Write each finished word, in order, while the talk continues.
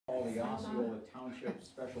the Osceola Township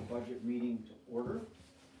special budget meeting to order.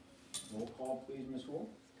 Roll call, please, Ms. Wool.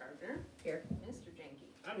 Ms. Gardner. Here. Mr. Jenke.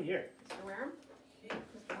 I'm here. Mr. Wareham. Mr.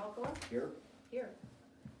 Alcoa. Here. Here.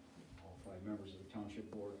 All five members of the Township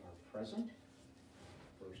Board are present.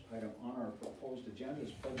 First item on our proposed agenda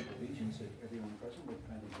is pledge of allegiance. If everyone present would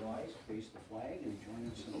kindly rise, face the flag, and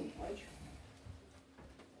join us in the pledge.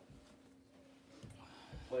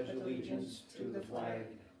 Pledge allegiance to the flag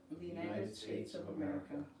of the United States of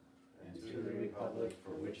America and to the republic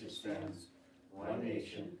for which it stands, one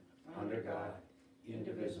nation, under God,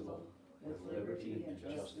 indivisible, with liberty and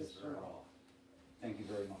justice for all. Thank you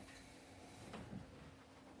very much.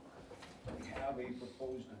 We have a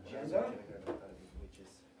proposed agenda.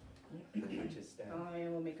 I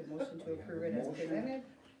will make a motion to approve it as presented.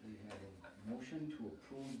 We have a motion to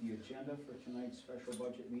approve the agenda for tonight's special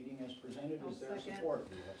budget meeting as presented. Is there support?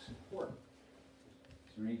 We have support.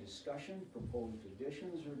 Is there any discussion, proposed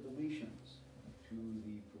additions or deletions to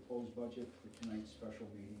the proposed budget for tonight's special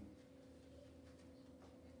meeting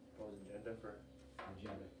Proposed agenda for.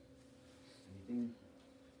 agenda? Anything?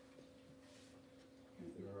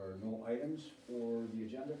 If there are no items for the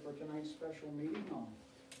agenda for tonight's special meeting,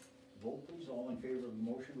 vote please. All in favor of the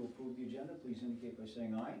motion to approve the agenda, please indicate by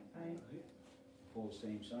saying aye. Aye. Opposed,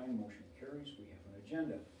 same sign. Motion carries. We have an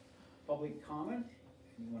agenda. Public comment.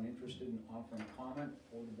 Anyone interested in offering comment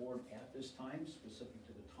for the board at this time, specific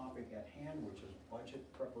to the topic at hand, which is budget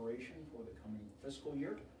preparation for the coming fiscal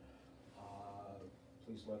year?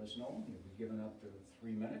 Please let us know. You'll be given up to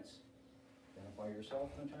 3 minutes. Identify yourself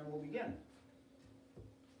and the time will begin.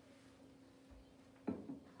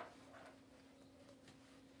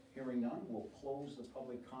 Hearing none, we'll close the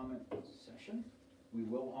public comment session. We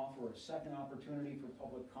will offer a second opportunity for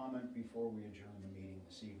public comment before we adjourn the meeting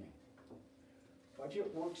this evening.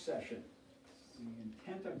 Budget work session. The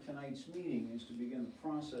intent of tonight's meeting is to begin the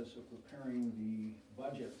process of preparing the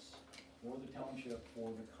budgets for the township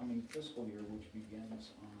for the coming fiscal year, which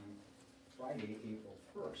begins on Friday, April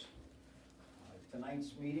 1st.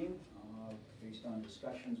 Tonight's meeting, based on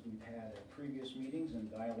discussions we've had at previous meetings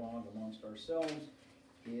and dialogue amongst ourselves,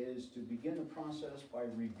 is to begin the process by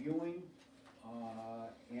reviewing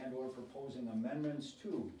and or proposing amendments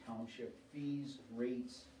to township fees,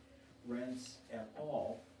 rates, rents at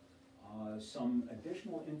all. Some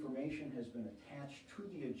additional information has been attached to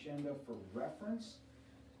the agenda for reference.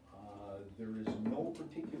 There is no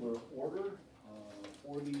particular order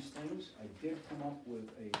for these things. I did come up with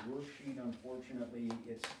a worksheet. Unfortunately,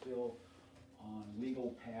 it's still on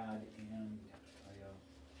legal pad, and I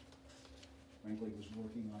frankly was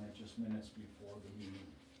working on it just minutes before the meeting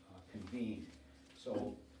convened.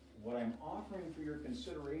 So what I'm offering for your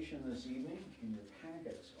consideration this evening in your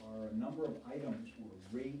packets are a number of items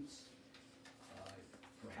where rates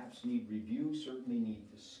perhaps need review, certainly need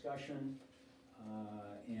discussion,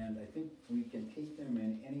 and I think we can take them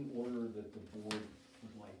in any order that the board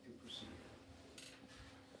would like to proceed.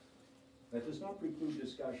 That does not preclude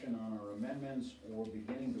discussion on our amendments or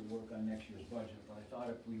beginning to work on next year's budget, but I thought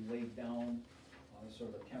if we laid down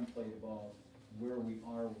sort of a template about where we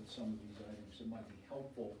are with some of these items, it might be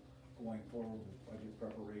helpful going forward with budget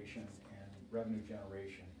preparation and revenue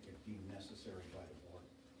generation if deemed necessary by the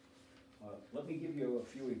board. Let me give you a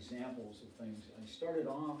few examples of things. I started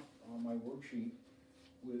off on my worksheet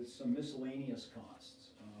with some miscellaneous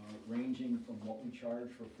costs, ranging from what we charge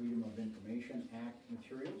for Freedom of Information Act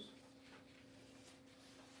materials,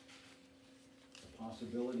 the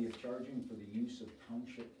possibility of charging for the use of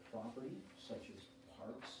township property, such as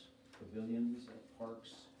parks, pavilions at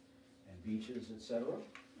parks and beaches, etc.,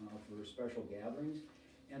 for special gatherings,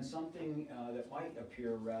 and something that might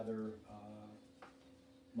appear rather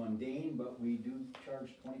mundane, but we do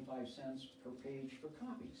charge 25 cents per page for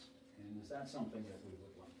copies. And is that something that we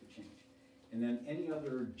would like to change? And then any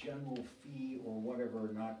other general fee or whatever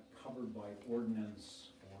not covered by ordinance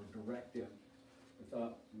or directive. I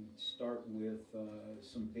thought we'd start with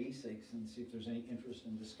some basics and see if there's any interest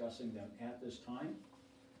in discussing them at this time.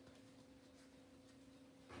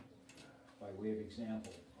 By way of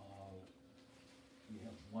example, we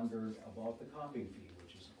have wondered about the copying fee,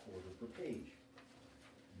 which is $0.25 per page.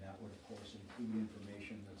 And that would, of course, include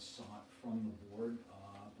information that's sought from the board,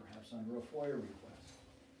 perhaps under a FOIA request.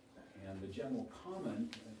 And the general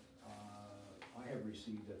comment that I have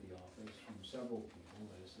received at the office from several people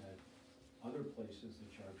is that other places that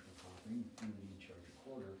charge for copying do indeed charge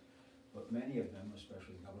 $0.25, but many of them,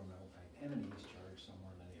 especially governmental type entities, charge somewhere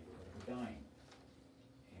in the neighborhood of $0.10.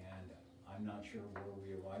 And I'm not sure where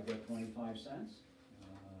we arrived at 25 cents.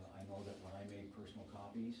 I know that when I make personal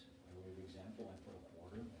copies, by way of example, I put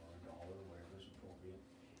 $0.25 or $1, whatever is appropriate,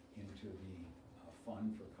 into the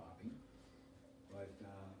fund for copy.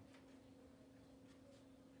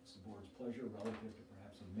 pleasure relative to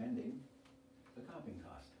perhaps amending the copying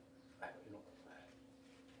cost? You know,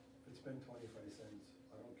 if it's been 25 cents,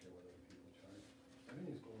 I don't care what other people charge.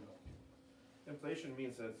 Everything's going up. Inflation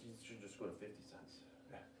means that you should just go to 50 cents.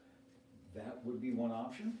 That would be one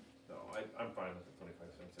option. No, I'm fine with the 25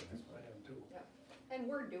 cents at this I point. am too. Yep. And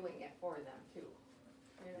we're doing it for them too.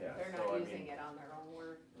 You know, Yeah, they're so I not using mean- it on their own,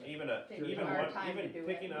 we're, Even Taking our time to do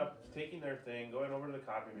picking it. up, taking their thing, going over to the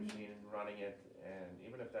copy machine and running it, and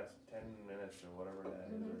even if that's 10 minutes or whatever that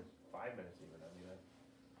is, or 5 minutes even, I mean,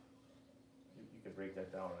 you could break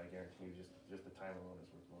that down, and I guarantee you, just the time alone is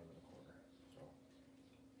worth more than a quarter, so.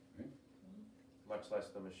 Right. Much less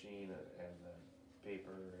the machine and the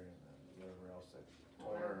paper and whatever else, that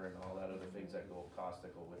toner and all that other things that costs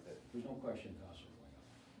that go with it. There's no question costs are going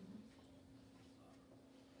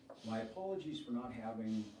up. My apologies for not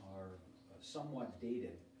having our somewhat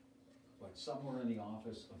dated, but somewhere in the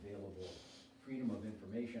office available Freedom of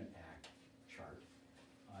Information Act chart.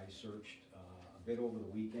 I searched a bit over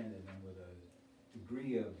the weekend and then with a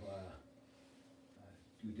degree of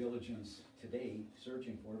due diligence today,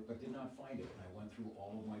 searching for it, but did not find it. And I went through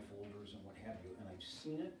all of my folders and what have you, and I've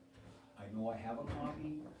seen it. I know I have a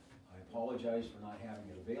copy. I apologize for not having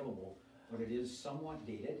it available, but it is somewhat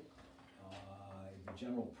dated. The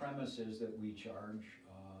general premise is that we charge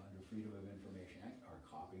under Freedom of Information Act our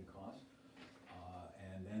copying costs,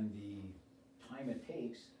 and then the time it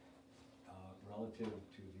takes relative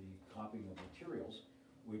to the copying of materials,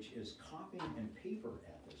 which is copying and paper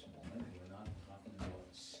at this moment. And we're not talking about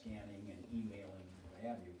scanning and emailing and what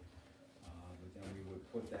have you, but then we would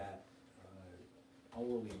put that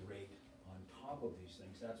hourly rate on top of these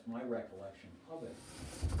things. That's my recollection of it,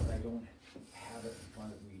 but I don't have it in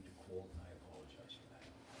front of me to quote, and I apologize for that.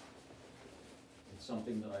 It's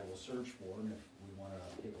something that I will search for, and if we want to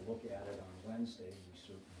take a look at it on Wednesday, we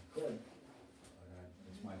certainly could. But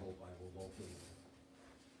it's my hope I will locate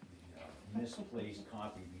the misplaced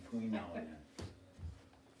copy between now and then.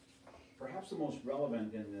 Perhaps the most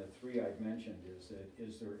relevant in the three I've mentioned is that,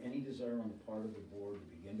 is there any desire on the part of the board to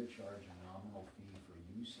begin to charge a nominal fee for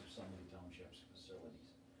use of some of the township's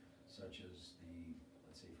facilities, such as the,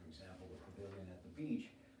 let's say for example, the pavilion at the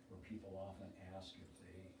beach, where people often ask if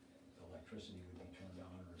the electricity would be turned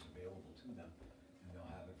on or is available to them, and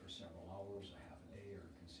they'll have it for several hours, a half a day, or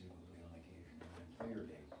conceivably on occasion an entire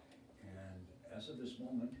day. And as of this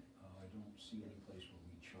moment, I don't see any place where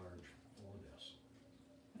we charge for this.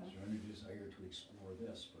 Is there any desire to explore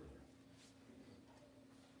this further?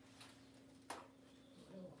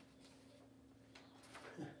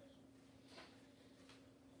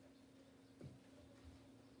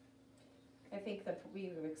 I think that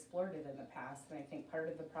we've explored it in the past, and I think part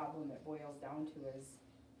of the problem it boils down to is,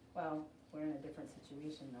 well, we're in a different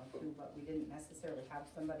situation now too, but we didn't necessarily have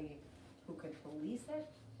somebody who could police it,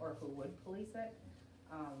 or who would police it.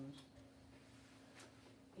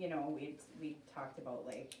 You know, we talked about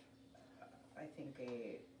like, I think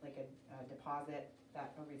a deposit, a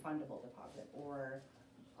refundable deposit, or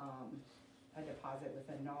a deposit with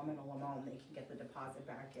a nominal amount, they can get the deposit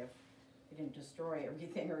back if they didn't destroy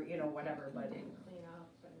everything, or, you know, whatever, but didn't clean up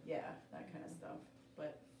and. yeah, that kind of stuff,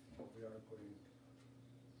 but, We are putting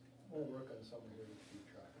more work on someone here to keep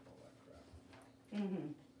track of all that crap.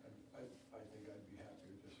 mm-hmm, I think I'd be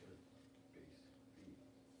happier just for base fee.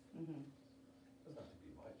 mm-hmm, Doesn't have to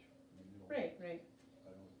be much. I mean, you know, right, I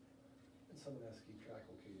don't, and someone has to keep track,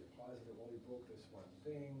 okay, deposit, well, we broke this one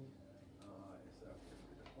thing, is that worth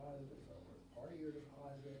your deposit, is that worth part of your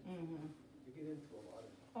deposit? mm-hmm, You get into a lot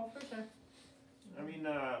of, oh, for sure. I mean,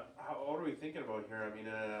 what are we thinking about here? I mean,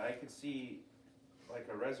 I could see like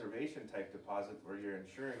a reservation type deposit where you're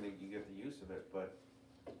ensuring that you get the use of it, but,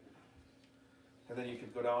 and then you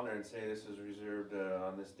could go down there and say this is reserved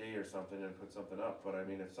on this day or something and put something up, but I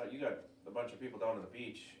mean, if you got a bunch of people down on the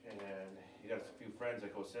beach and you got a few friends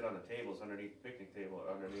that go sit on the tables underneath the picnic table,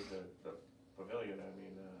 underneath the pavilion, I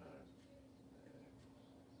mean,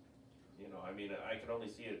 you know, I mean, I could only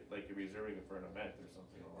see it like you're reserving it for an event or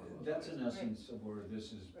something along those That's in lines. essence of where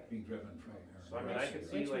this is being driven from. So I mean, I could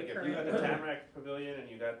see Which like we if you got the currently- Tamarack Pavilion and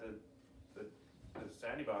you got the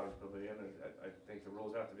Sandy Bottoms Pavilion, I think the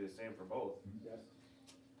rules have to be the same for both. yes,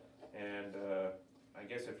 And I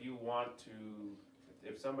guess if you want to,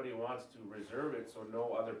 if somebody wants to reserve it so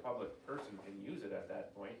no other public person can use it at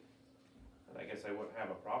that point, then I guess I wouldn't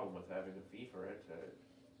have a problem with having a fee for it,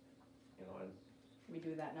 you know, and We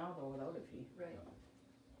do that now though without a fee. Right.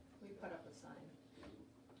 We put up a sign.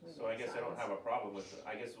 We so I make guess I don't signs. have a problem with it.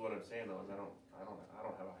 I guess what I'm saying though is I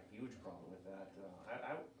don't have a huge problem with that.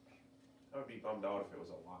 I would be bummed out if it was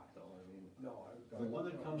a lot though, I mean. no, The one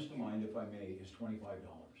that comes to mind, if I may, is $25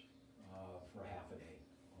 for half a day,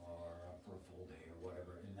 or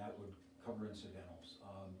that would cover incidentals.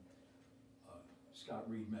 Scott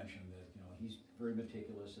Reed mentioned that, you know, he's very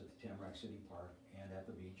meticulous at the Tamarack City Park and at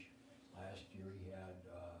the beach. Last year, he had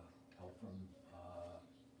help from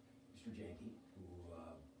Mr. Janke, who,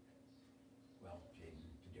 well, Jaden,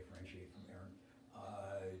 to differentiate from Aaron,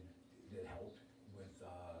 that helped with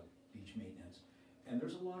beach maintenance. And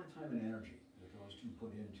there's a lot of time and energy that those two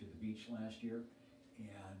put into the beach last year,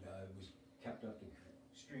 and it was kept up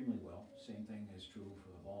extremely well. Same thing is true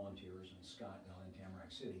for the volunteers and Scott down in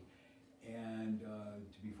Tamarack City. And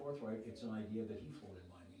to be forthright, it's an idea that he floated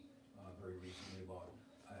by me very recently about,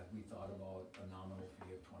 we thought about a nominal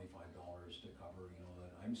fee of $25 to cover, you know,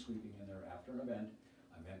 that I'm sweeping in there after an event,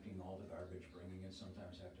 I'm emptying all the garbage, bringing it,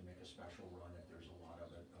 sometimes have to make a special run if there's a lot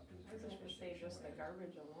of it up to the I was transfer gonna say station. just the whatever.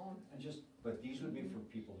 garbage alone. And just, but these would be for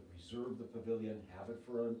people that reserve the pavilion, have it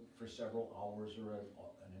for several hours or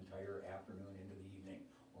an entire afternoon into the evening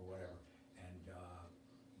or whatever. And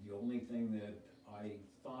the only thing that I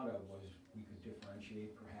thought of was we could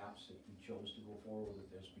differentiate perhaps if we chose to go forward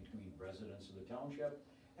with this between residents of the township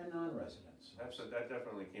and non-residents. That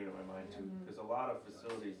definitely came to my mind too, because a lot of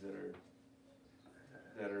facilities that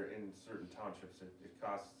are in certain townships, it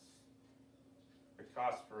costs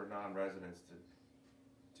for non-residents to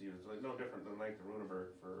use, like no different than like the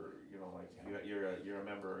Runeberg for, you know, like you're a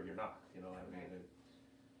member or you're not, you know, I mean,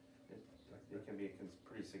 it can be a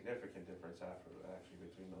pretty significant difference actually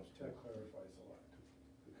between those two. That clarifies a lot,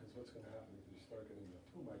 because what's gonna happen if you start getting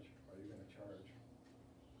too much, are you gonna charge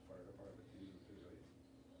the fire department to use the pavilion?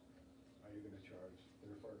 Are you gonna charge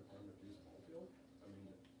their fire department to use the whole field? I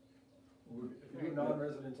mean, if you do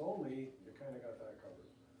non-residents only, you kinda got that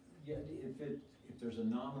covered. Yeah, if there's a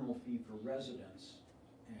nominal fee for residents,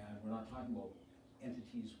 and we're not talking about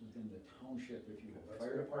entities within the township, if you, That's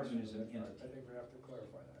fire my department is question. an I entity. think we have to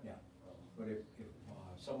clarify that. Yeah. But if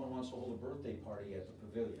someone wants to hold a birthday party at the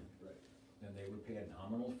pavilion, Right. then they would pay a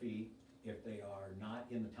nominal fee. If they are not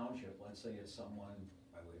in the township, let's say it's someone,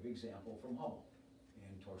 by way of example, from Hubbell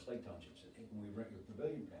in Torch Lake Township, said, hey, can we rent your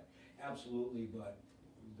pavilion pad? Absolutely, but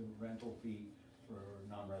the rental fee for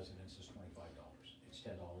non-residents is $25. It's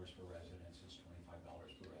 $10 for residents, it's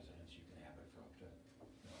 $25 for residents. You can have it for up to,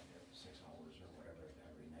 you know, 6 hours or whatever,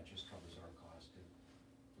 and that just covers our cost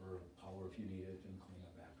for power if you need it and clean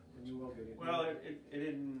up afterwards. And you will get it. Well,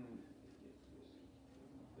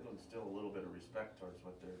 it'll instill a little bit of respect towards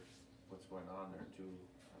what's going on there too.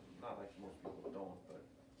 Not like most people don't, but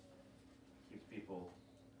keeps people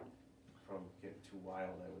from getting too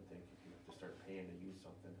wild, I would think, if you have to start paying to use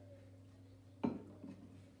something.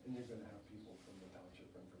 And you're gonna have people from the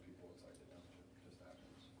township and for people outside the township, just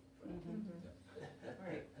happens. But,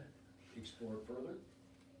 Right. Explore it further.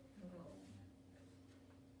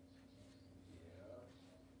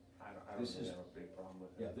 Yeah, I don't This really is- have a big problem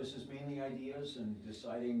with it. Yeah, this is mainly ideas and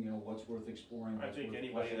deciding, you know, what's worth exploring, I what's think worth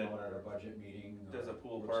anybody fleshing that out at our budget meeting. Does a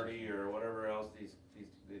pool party or whatever else,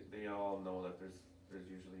 they all know that there's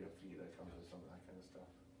usually a fee that comes with some of that kind of stuff.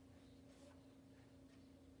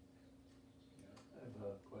 yeah. I have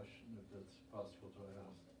a question, if that's possible to ask.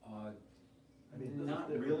 I mean, not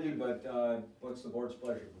really, but what's the board's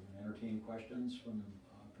pleasure? We can entertain questions from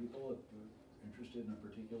people if they're interested in a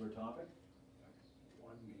particular topic.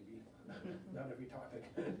 One maybe, not every topic.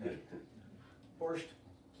 First,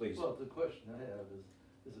 please. Well, the question I have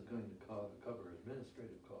is it going to cover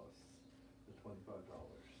administrative costs, the $25?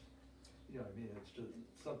 You know, I mean, it's just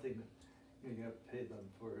something, you know, you have to pay them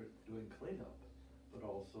for doing cleanup, but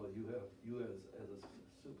also you as a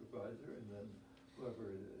supervisor, and then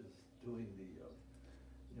whoever is doing the,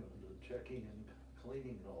 you know, the checking and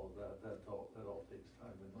cleaning and all of that all takes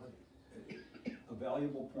time and money. A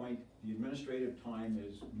valuable point, the administrative time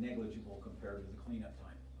is negligible compared to the cleanup time.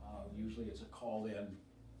 Usually it's a call in,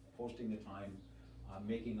 posting the time,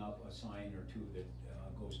 making up a sign or two that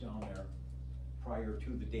goes down there prior to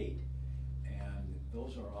the date. And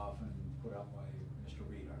those are often put up by Mr.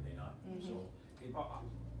 Reed, are they not? So it-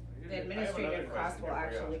 The administrative cost will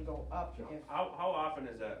actually go up Sure. if, How often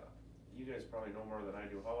is that, you guys probably know more than I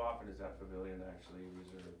do, how often is that pavilion actually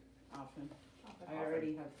reserved? often. Often. I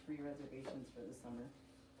already have 3 reservations for the summer.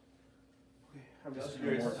 I'm Just just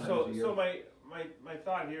curious, more times so a year. my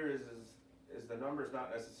thought here is the number's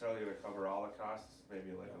not necessarily gonna cover all the costs,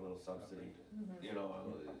 maybe like a little subsidy. You know,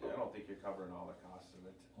 I don't think you're covering all the costs of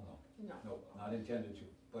it. Oh, No. no, not intended to,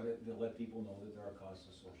 but to let people know that there are costs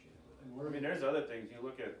associated with it. And I we're, mean, there's other things, you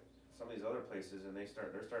look at some of these other places and they're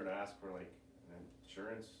starting to ask for like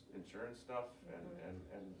insurance stuff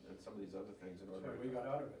and some of these other things in that's order. why we got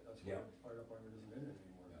out of it, that's why Yeah. the fire department isn't in it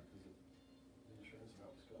anymore, Yeah. because the insurance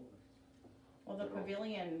now is going. Well, the You know.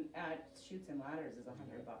 pavilion at Chutes and Ladders is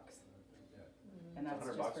 $100. Yeah. And that's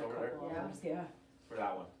 $100 just for over a there? couple Yeah. hours, yeah, For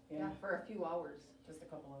that one. Yeah, for a few hours. just a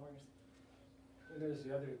couple hours. And there's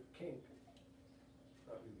the other kink,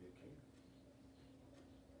 not really a kink,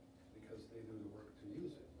 because they do the work to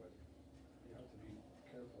use it, but you have to be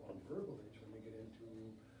careful on verbiage when you get into,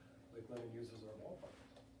 like Lennon uses our ballpark.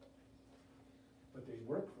 But they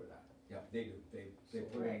work for that, Yeah, they do, they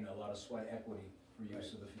put in a lot of sweat equity for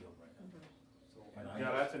use of the field right now. so. And I-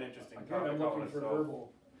 Yeah, that's an interesting Again, topic I'm all in looking for itself.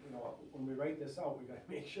 verbal, you know, when we write this out, we gotta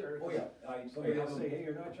make sure. Oh, yeah, I Somebody will have say, a, hey,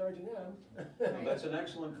 you're not charging them. well, that's an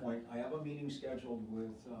excellent point. I have a meeting scheduled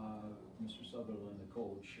with, Mr. Sutherland, the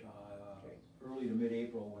coach, Okay. early to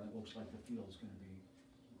mid-April, when it looks like the field's gonna be,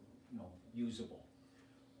 usable.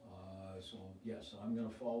 So, yes, I'm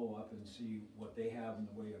gonna follow up and see what they have in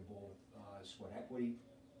the way of both, sweat equity,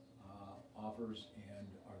 offers, and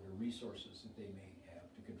are there resources that they may have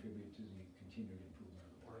to contribute to the continued improvement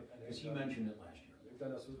of the park? Right, and Because he they've done- mentioned it last year. They've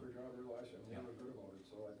done a super job there last year, and Yeah. they were good about it,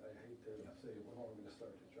 so I hate to Yeah. say, well, I'm gonna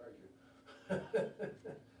start to charge you.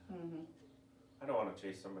 Mm-hmm. I don't wanna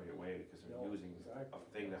chase somebody away because they're No, using exactly. a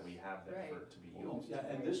thing that we have there for Right. it to be Well, used. yeah,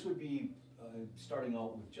 and this would be, starting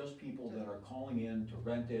out with just people that are calling in to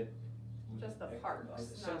rent it. with Just the a- parks,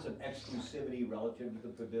 A sense of exclusivity relative to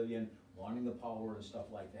the pavilion, wanting the power and stuff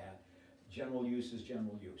like that. General use is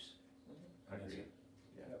general use. I And that's agree. it.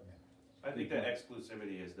 Yeah. Yep. I think that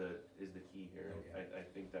exclusivity is the key here. Okay. I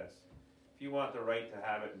think that's, if you want the right to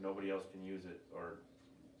have it and nobody else can use it, or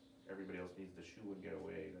everybody else needs the shoe and get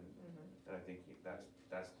away, then I think that's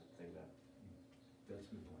the thing That's a good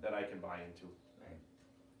point. that I can buy into.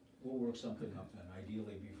 We'll work something up then,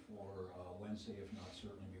 ideally before Wednesday, if not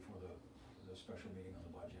certainly before the special meeting on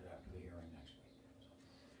the budget after the hearing next week.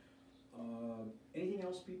 So, anything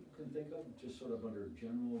else people can think of, just sort of under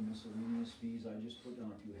general miscellaneous fees? I just put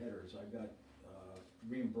down a few headers. I've got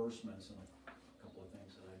reimbursements and a couple of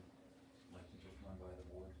things that I'd like to just run by the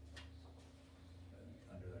board.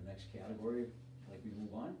 Under the next category, like we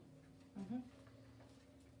move on. Mm-hmm.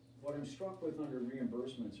 What I'm struck with under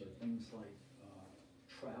reimbursements are things like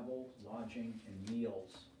travel, lodging, and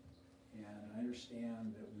meals. And I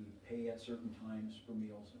understand that we pay at certain times for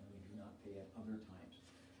meals and we do not pay at other times.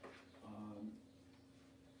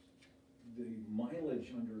 The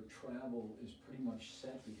mileage under travel is pretty much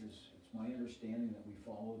set because it's my understanding that we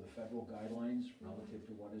follow the federal guidelines relative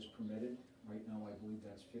to what is permitted. Right now, I believe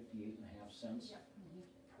that's 58.5 cents Yep.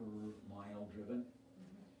 per mile driven.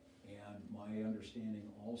 And my understanding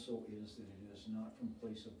also is that it is not from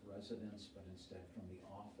place of residence, but instead from the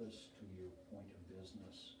office to your point of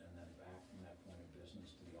business, and then back from that point of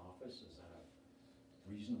business to the office. Is that a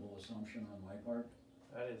reasonable assumption on my part?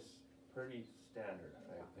 That is pretty standard,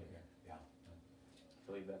 I think. Yeah.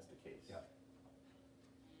 I believe that's the case. Yeah.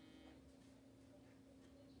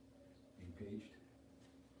 Being paged.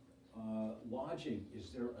 Lodging,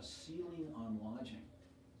 is there a ceiling on lodging?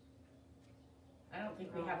 I don't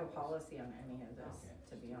think we have a policy on any of this, Okay.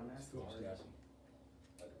 to be honest. Still Just hard. asking.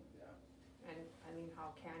 Yeah. And, I mean,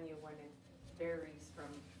 how can you when it varies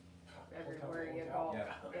from everywhere Hotel you to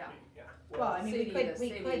go? hotel. Yeah. Well, I mean, we City could, to we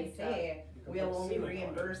city could stuff. say, You can we'll put only ceiling on it.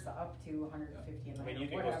 reimburse up to 150 a I night mean, or you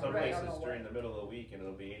can go whatever. some I don't places know during what- the middle of the week and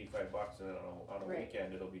it'll be $85 and then on a Right.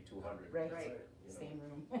 weekend it'll be 200. Right, Right. You know. same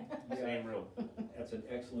room. Same room. That's an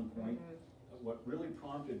excellent point. Mhm. What really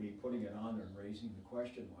prompted me putting it on there and raising the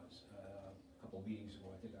question was, a couple meetings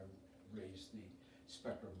ago, I think I raised the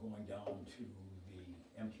specter of going down to the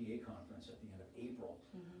MTA conference at the end of April.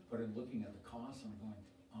 But in looking at the costs, I'm going,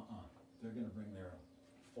 they're gonna bring their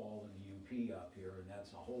fall in the UP up here, and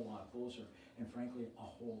that's a whole lot closer, and frankly, a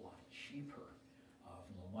whole lot cheaper.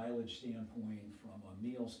 From a mileage standpoint, from a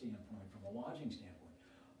meal standpoint, from a lodging standpoint.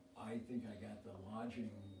 I think I got the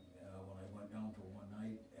lodging, when I went down for one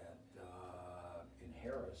night at, in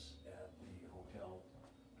Harris at the hotel,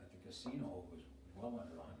 at the casino, it was well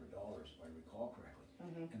under $100, if I recall correctly.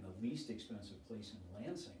 Mhm. And the least expensive place in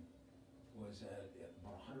Lansing was at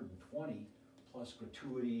about 120, plus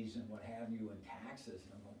gratuities and what have you, and taxes,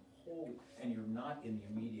 and I'm going, holy, and you're not in the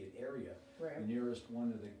immediate area. Right. The nearest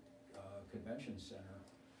one to the convention center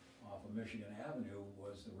off of Michigan Avenue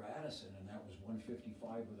was the Radisson, and that was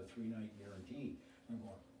 $155 with a 3-night guarantee. I'm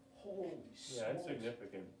going, holy smokes. Yeah, it's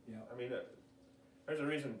significant. Yeah. I mean, there's a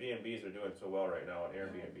reason B&Bs are doing so well right now and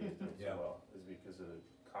Airbnb is doing Yeah. so well, is because of the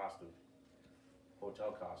cost of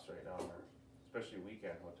hotel costs right now, or especially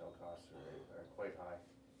weekend hotel costs are quite high.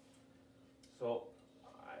 So,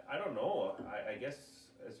 I don't know, I guess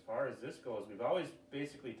as far as this goes, we've always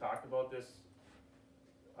basically talked about this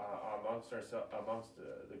amongst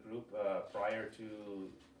the group prior to,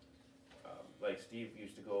 like Steve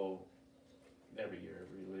used to go every year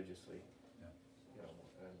religiously. Yeah. You know,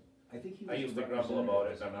 and I think he was. I used to a grumble about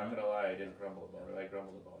it, representative, I'm not wasn't gonna lie, I didn't grumble about it, I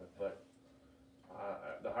grumbled about it, but,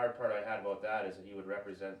 the hard part I had about that is that he would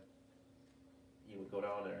go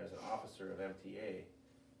down there as an officer of MTA,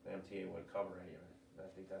 the MTA wouldn't cover any of it, and I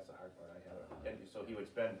think that's the hard part I had. And so he would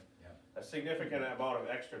spend Yeah. a significant amount of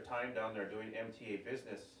extra time down there doing MTA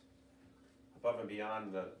business above and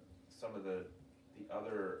beyond some of the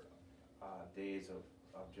other, days of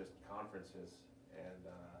just conferences, and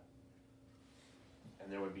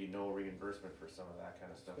there would be no reimbursement for some of that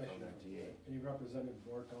kind of stuff from Especially- MTA. And he represented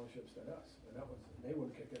more townships than us, and they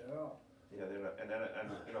wouldn't kick it at all. Yeah,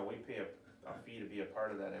 and you know, we pay a fee to be a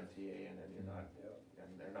part of that MTA, and then you're not, Yeah.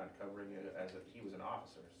 and they're not covering it as if he was an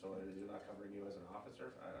officer, so you're not covering you as an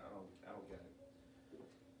officer, I don't get it.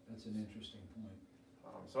 That's an interesting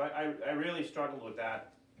point. So I really struggled with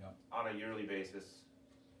that Yeah. on a yearly basis.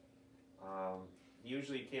 He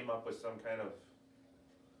usually came up with some kind of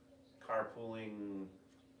carpooling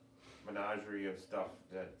menagerie of stuff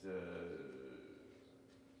that,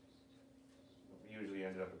 we usually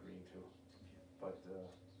ended up agreeing to, but,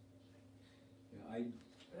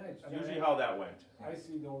 Yeah, it's usually how that went. I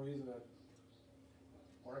see no reason that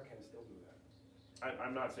Mark can still do that.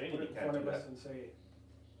 I'm not saying Put you it in can't front do of us that. and say,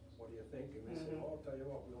 what do you think? And they say, Mhm. oh, I'll tell you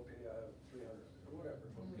what, we'll pay 300 or whatever,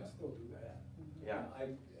 but we can Yeah. still do that. Yeah,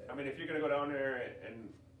 I I mean, if you're gonna go down there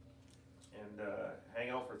and hang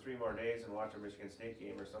out for 3 more days and watch a Michigan State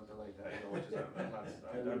game or something like that, you know, which is,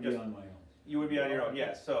 I I'm would be just, on my own. you would be on your own,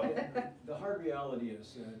 yes, so. The hard reality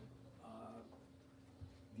is that,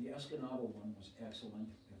 the Escanaba one was excellent.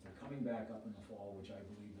 If they're coming back up in the fall, which I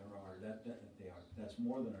believe there are, that they are, that's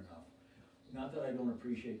more than enough. Not that I don't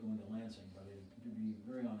appreciate going to Lansing, but to be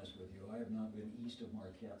very honest with you, I have not been east of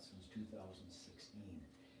Marquette since 2016.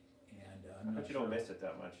 And I'm not But you don't sure- miss it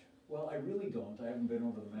that much. Well, I really don't. I haven't been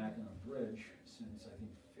over the Mackinac Bridge since, I think,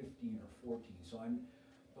 15 or 14. So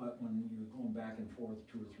but when you're going back and forth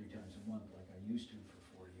 2 or 3 times a month, like I used to for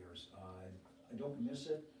 4 years, I don't miss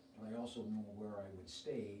it, but I also know where I would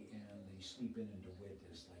stay, and the sleep in DeWitt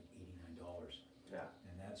is like $89, Yeah.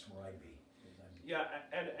 and that's where I'd be. 'Cause I'm- Yeah,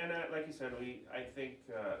 and like you said, I think,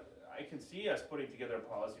 I can see us putting together a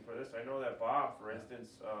policy for this. I know that Bob, for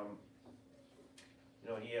instance, you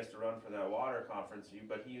know, he has to run for that water conference,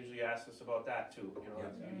 but he usually asks us about that too, you know,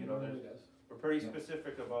 Yeah. you know, He really there's, does. we're pretty Yeah.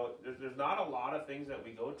 specific about, there's not a lot of things that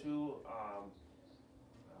we go to,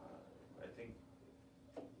 I think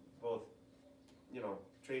both, you know,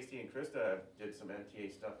 Tracy and Krista did some MTA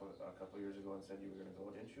stuff a couple years ago and said you were gonna go,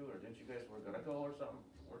 didn't you, or didn't you guys were gonna go or something?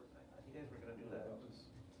 You guys were gonna do that. That was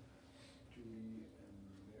Julie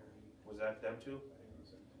and Mary, Was that them too? I think it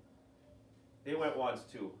was. They went once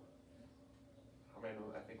too.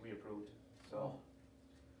 I think we approved, so.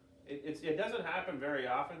 It doesn't happen very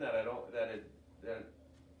often that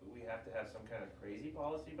we have to have some kind of crazy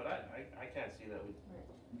policy, but I can't see that we.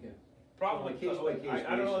 Okay. Problem On a with, case-by-case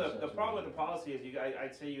I don't know, basis, the that's problem what- with the policy is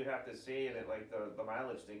I'd say you have to say in it, like the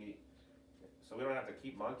mileage thing, so we don't have to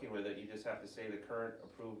keep monkeying with it, you just have to say the current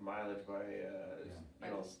approved mileage by, By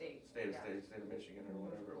you know, the state, state of yeah. state of Michigan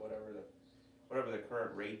or whatever the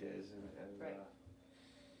current rate is, and Right.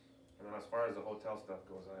 and then as far as the hotel stuff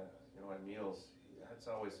goes, you know, and meals, that's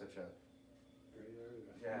always such a, Great area.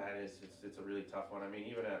 yeah, it is, it's a really tough one. I mean,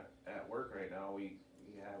 even at work right now, we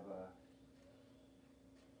have, I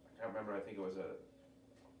can't remember, I think it was a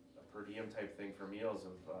per diem type thing for meals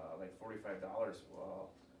of, like $45. Well,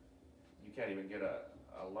 you can't even get a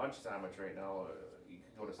lunch sandwich right now. You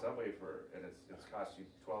can go to Subway and it's cost you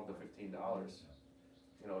 $12 to $15,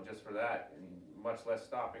 you know, just for that, and much less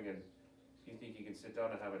stopping, and you think you can sit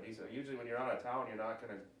down and have a decent, usually when you're out of town, you're not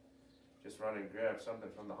gonna just run and grab something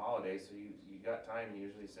from the holidays, so you got time, you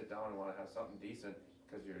usually sit down and wanna have something decent,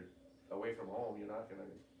 cause you're away from home, you're not gonna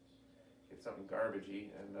get something garbagey,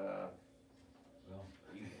 and, Well,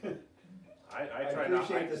 I try not,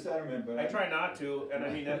 appreciate the sentiment, but I try not to, and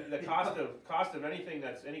I mean, the cost of anything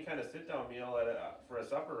that's any kind of sit-down meal for a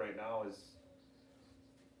supper right now is,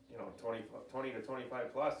 you know, 20 to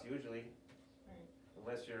 25 plus usually, Right.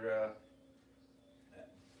 unless you're,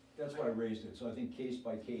 That's why I raised it, so I think case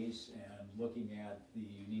by case and looking at the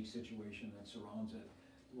unique situation that surrounds it.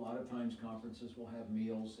 A lot of times conferences will have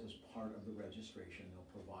meals as part of the registration,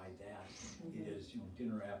 they'll provide that. It is, you know,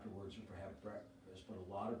 dinner afterwards or perhaps breakfast, but a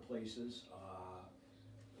lot of places,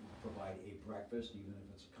 provide a breakfast, even if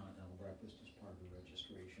it's a continental breakfast as part of the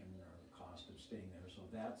registration or the cost of staying there, so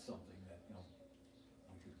that's something that, you know,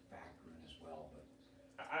 we could factor in as well, but.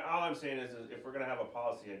 all I'm saying is if we're gonna have a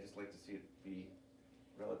policy, I'd just like to see it be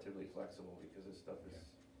relatively flexible, because this stuff is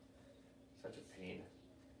such a pain.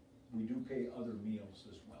 We do pay other meals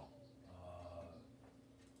as well,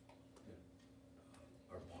 that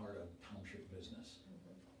are part of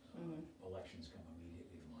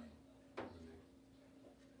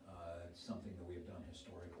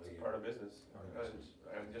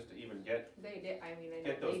get, I mean, I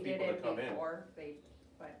Get know those they did people to it come in. before,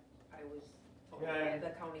 but I was told Yeah, by and- the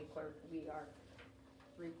county clerk, we are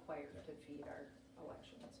required to feed our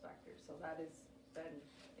election inspectors, so that has been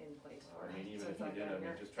in place I mean, even if since you I've did, I been mean,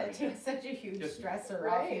 here. just trying That to get, takes such a huge Just- stressor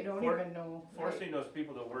off, you Right. don't For- even know. forcing those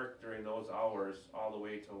people to work during those hours all the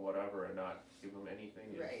way to whatever and not give them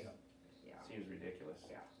anything Right, is, yeah, seems ridiculous.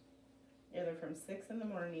 yeah. Either from 6 in the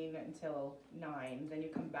morning until 9, then you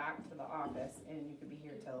come back to the office and you could be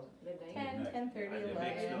here till Midnight, 10, Midnight. 10:30, It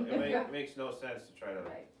makes no, 11. it makes no sense to try to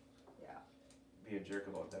right, yeah, be a jerk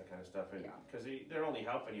about that kind of stuff, and, Yeah. cause they're only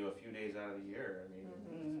helping you a few days out of the year, I mean,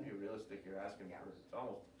 Mhm. let's be realistic, you're asking Yeah. for, it's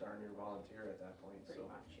almost darn near volunteer at that point, pretty so.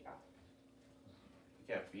 much, yeah, You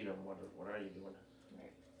can't feed them, what are you doing?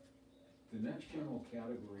 right. The next general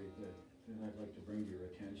category that I'd like to bring to your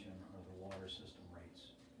attention are the water system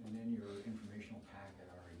rates. And in your informational packet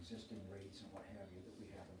are existing rates and what have you that we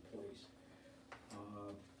have in place.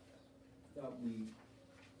 Thought we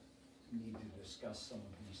need to discuss some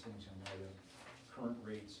of these things in light of current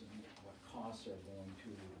rates and what costs are going to,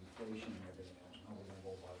 inflation and everything else, and how we're gonna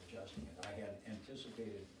go about adjusting it. I had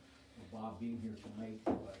anticipated Bob being here tonight,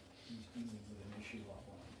 but he's dealing with an issue up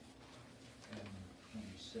on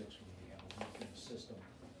M26 where we have a leak in the system,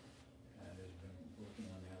 and has been working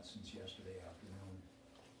on that since yesterday afternoon.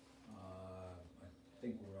 I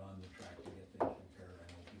think we're on the track to get things repaired. I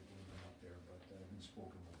know people have been up there, but I haven't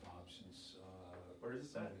spoken with Bob since, Where is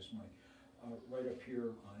this at? August, right up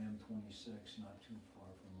here on M26, not too far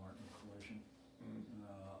from Martin Collision,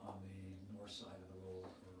 on the north side of the road,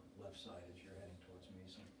 or left side as you're heading towards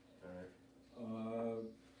Mason. Alright,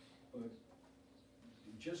 But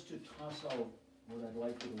just to toss out what I'd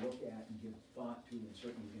like you to look at and give thought to, and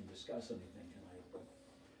certainly we can discuss anything tonight, but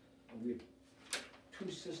we have two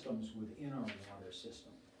systems within our water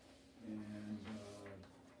system. And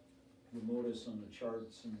you'll notice on the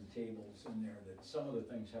charts and the tables in there that some of the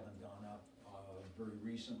things haven't gone up very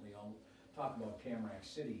recently. I'll talk about Tamarack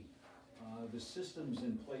City. The system's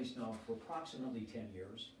in place now for approximately 10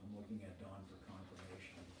 years. I'm looking at Don for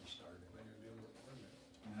confirmation that we started. When you're dealing with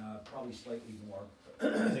permit. Probably slightly more.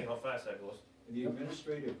 think how fast that goes. The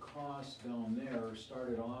administrative costs down there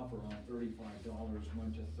started off around $35,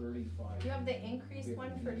 went to 35. Do you have the increased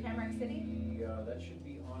one for Tamarack City? That should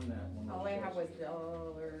be on that one. All I have was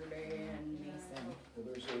Dollar Day and Mason. Well,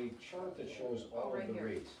 there's a chart that shows all right of the here.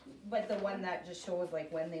 rates. But the one that just shows like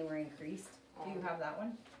when they were increased, do you have that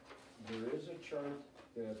one? There is a chart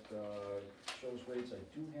that shows rates. I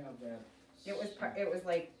do have that. It was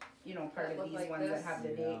like, you know, part That of looked these like ones that this? have the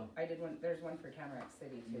Yeah. date. I did one, there's one for Tamarack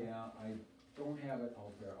City too. Yeah, I don't have it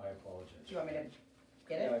out there. I apologize. Do you want me to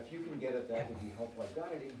get Yeah, it? if you can get it, that would be helpful. I've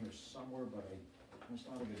got it in here somewhere, but I must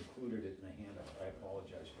not have included it in the handout. I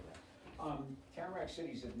apologize for that. Tamarack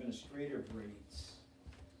City's administrative rates,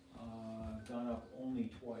 gone up only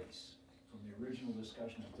twice, from the original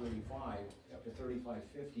discussion of 35 to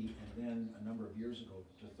 35.50, and then a number of years ago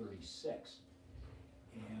to 36.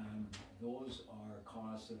 And those are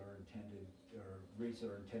costs that are intended, or rates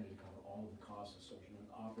that are intended to cover all of the costs associated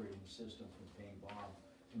with operating the system, from paying Bob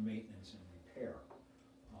to maintenance and repair.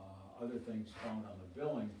 Other things found on the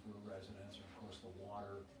billing for residents are, of course, the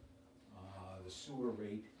water, the sewer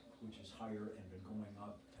rate, which is higher and been going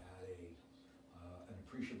up at an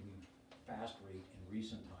appreciably fast rate in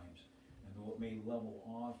recent times. And though it may level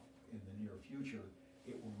off in the near future,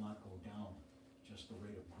 it will not go down. Just the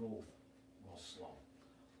rate of growth will slow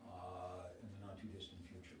in the not too distant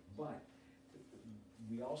future. But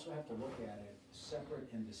we also have to look at it separate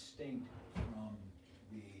and distinct from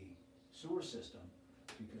the sewer system,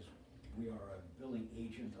 because we are a billing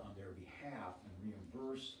agent on their behalf and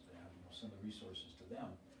reimburse them, send the resources to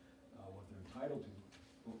them, what they're entitled to.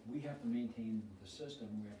 But we have to maintain the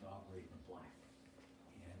system, we have to operate in the black.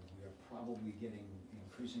 And we are probably getting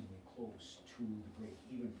increasingly close to the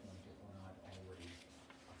break-even point if we're not already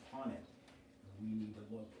upon it. We need to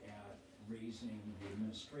look at raising the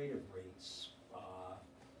administrative rates,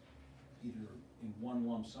 either in one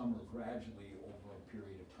lump sum or gradually over a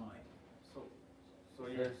period of time. So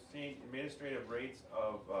you're saying administrative rates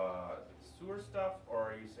of sewer stuff, or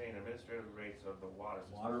are you saying administrative rates of the water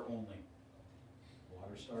system? Water only.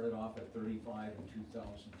 Water started off at 35 in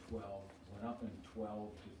 2012, went up in 12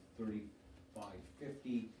 to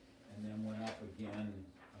 35.50, and then went up again,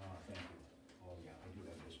 thank you. Oh yeah, I do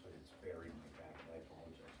have this, but it's buried in my packet, I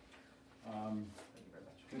apologize. Thank you very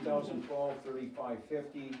much. 2012,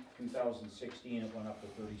 35.50, 2016, it went up to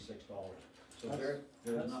 $36. So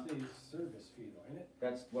there's not, That's the service fee though, ain't it?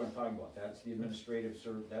 that's what I'm talking about, that's the administrative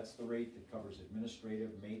that's the rate that covers administrative,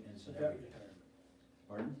 maintenance, The and debt everything. retirement,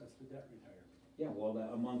 Pardon? that's the debt retirement. Yeah, well,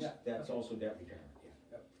 that amongst, Yeah, that's okay. also debt retirement,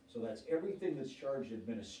 yeah. Yep. So that's everything that's charged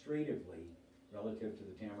administratively relative to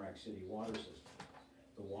the Tamarack City water system.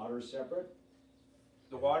 The water's separate,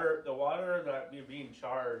 The water that you're being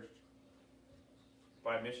charged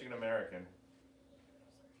by Michigan American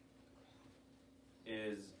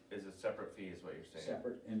is a separate fee, is what you're saying?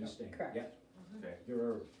 separate and distinct, Correct. yeah. Okay. There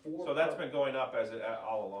are four. So that's been going up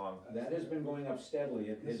all along. That has been going up steadily.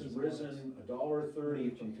 It has risen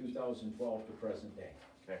 $1.30 from 2012 to present day,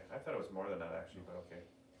 Okay, I thought it was more than that actually, but okay.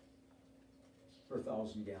 per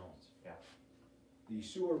 1,000 gallons. Yeah. The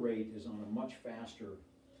sewer rate is on a much faster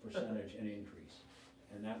percentage and increase,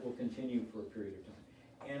 and that will continue for a period of time.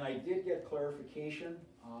 And I did get clarification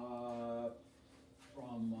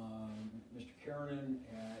from Mr. Kiernan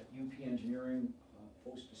at UP Engineering,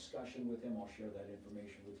 post-discussion with him. I'll share that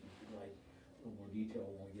information with you if you'd like, a little more detail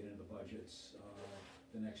when we get into budgets,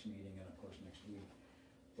 the next meeting and of course next week.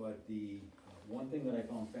 But the one thing that I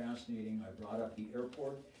found fascinating, I brought up the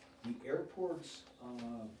airport. The airport's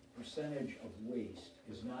percentage of waste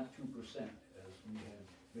is not 2%, as we had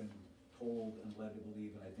been told and led to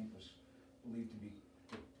believe, and I think was believed to be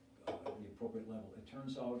the appropriate level. It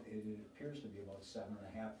turns out it appears to be about 7.5%.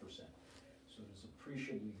 So it is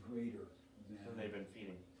appreciably greater And they've been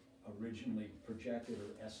feeding. originally projected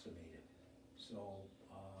or estimated. So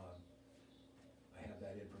I have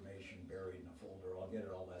that information buried in a folder. I'll get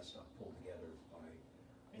all that stuff pulled together by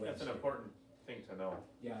I think that's an Wednesday. important thing to know.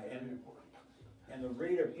 Yeah, and the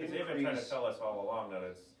rate of Because they've been trying to increase, tell us all along that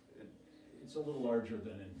it's a little larger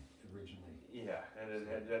than originally. yeah, and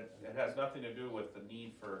it has nothing to do with the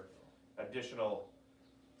need for additional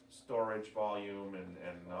storage volume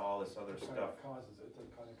and all this other It kind stuff. of causes it,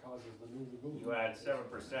 it kind of causes the new lagoon. You add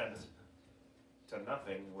 7% to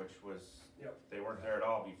nothing, which was, Yep. they weren't there at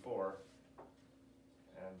all before.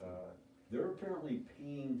 And, They're apparently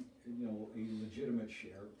paying, you know, a legitimate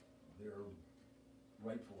share, their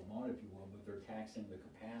rightful amount, if you will, but they're taxing the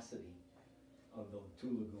capacity of the two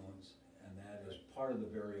lagoons, and that is part of the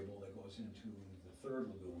variable that goes into the third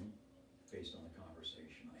lagoon, based on the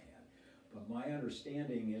conversation I had. But my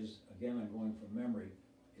understanding is, again, I'm going from memory,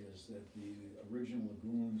 is that the original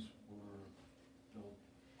lagoons were built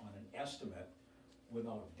on an estimate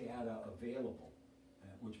without data available,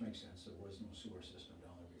 which makes sense, there was no sewer system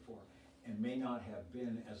down there before, and may not have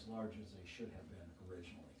been as large as they should have been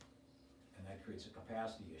originally. And that creates a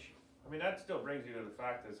capacity issue. I mean, that still brings you to the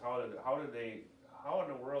fact is how in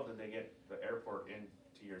the world did they get the airport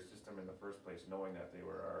into your system in the first place, knowing that they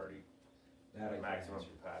were already That I at can't maximum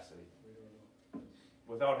answer. capacity? We don't know.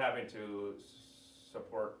 Without having to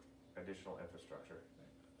support additional infrastructure.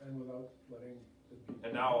 And without letting the people.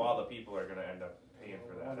 And now all the people are gonna end up paying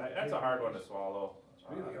for that. That's a hard one to swallow. It's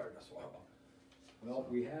really hard to swallow. Well,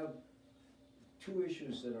 we have two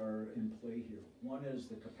issues that are in play here. One is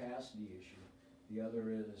the capacity issue. The other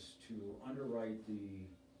is to underwrite the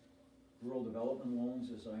rural development loans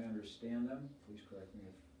as I understand them. Please correct me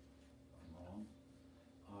if I'm wrong.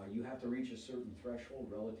 You have to reach a certain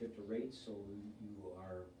threshold relative to rates, so you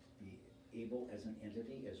are able as an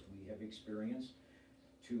entity, as we have experienced,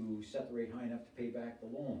 to set the rate high enough to pay back the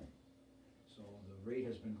loan. So the rate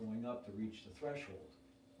has been going up to reach the threshold.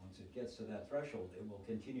 Once it gets to that threshold, it will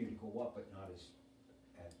continue to go up, but not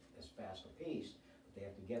at as fast a pace. But they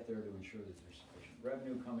have to get there to ensure that there's sufficient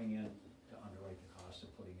revenue coming in to underwrite the cost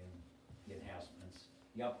of putting in the enhancements,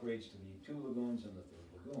 the upgrades to the two lagoons and the third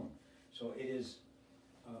lagoon. So it is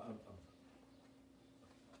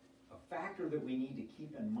a factor that we need to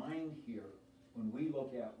keep in mind here when we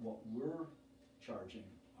look at what we're charging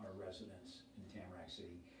our residents in Tamarack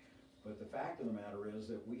City. But the fact of the matter is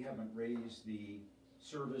that we haven't raised the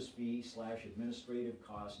service fee / administrative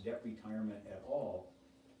cost, debt retirement at all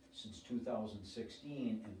since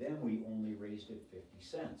 2016, and then we only raised it 50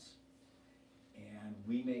 cents. And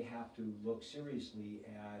we may have to look seriously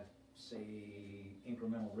at, say,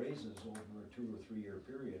 incremental raises over a 2 or 3 year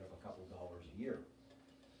period of a couple dollars a year.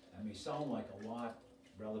 That may sound like a lot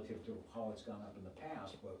relative to how it's gone up in the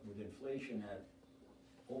past, but with inflation at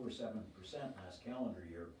over 7% last calendar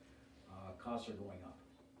year, costs are going up.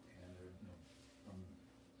 And they're, you know, from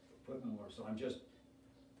equipment work, so I'm just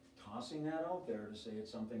tossing that out there to say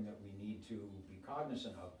it's something that we need to be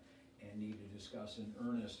cognizant of and need to discuss in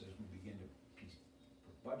earnest as we begin to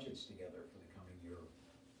put budgets together for the coming year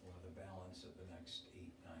or the balance of the next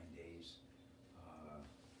 8-9 days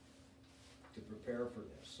to prepare for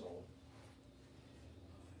this. So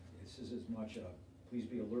this is as much a, please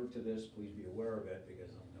be alert to this, please be aware of it,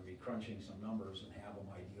 because I'm gonna be crunching some numbers and have them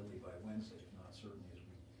ideally by Wednesday, if not certainly as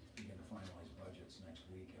we begin to finalize budgets next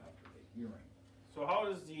week after the hearing. So how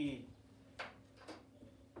does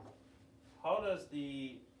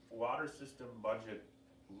the water system budget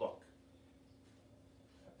look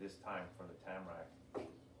at this time for the Tamarack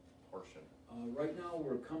portion? Right now,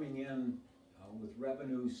 we're coming in with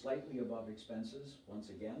revenue slightly above expenses, once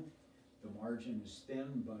again. The margin is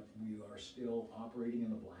thin, but we are still operating in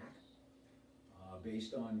the black.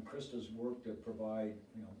 Based on Krista's work to provide,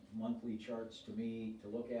 monthly charts to me to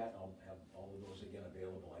look at, I'll have all of those again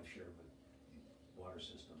available. I've shared with water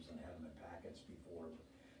systems and had them in packets before, but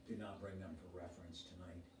did not bring them for reference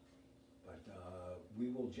tonight. But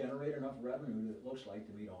we will generate enough revenue that it looks like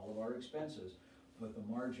to meet all of our expenses, but the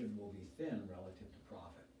margin will be thin relative to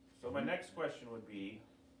profit. So my next question would be,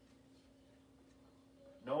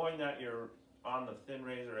 knowing that you're on the thin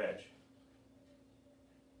razor edge,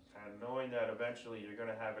 and knowing that eventually you're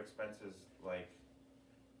gonna have expenses like,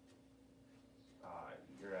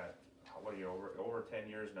 you're at, what are you, over 10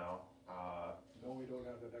 years now, No, we don't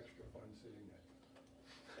have that extra fund sitting there.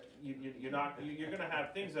 you're gonna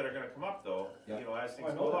have things that are gonna come up though, Yeah. as things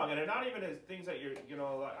I know go that. along, and they're not even as things that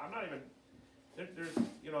like, I'm not even, there's,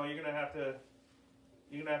 you're gonna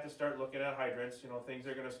have to start looking at hydrants, things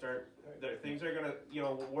are gonna start, things are gonna,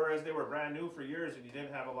 whereas they were brand new for years and you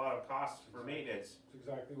didn't have a lot of costs for maintenance. That's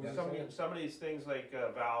exactly what I'm Some, saying. some of these things like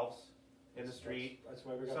valves in the street, That's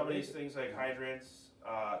why we got. some of these things like hydrants,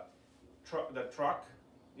 the truck,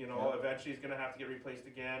 Yeah. eventually is gonna have to get replaced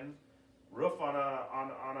again. Roof on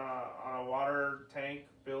a water tank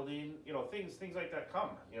building, things like that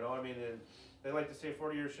come, I mean, they like to say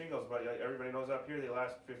 40-year shingles, but everybody knows up here they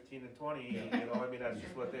last 15 and 20, I mean, that's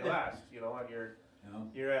just what they last,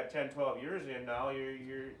 and you're at 10, 12 years in now,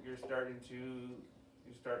 you're starting to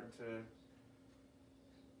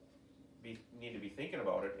need to be thinking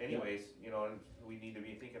about it anyways, and we need to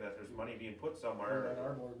be thinking that there's money being put somewhere. At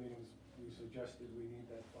our board meetings, we suggested we need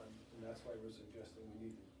that fund, and that's why we're suggesting we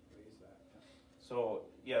need to raise that. So,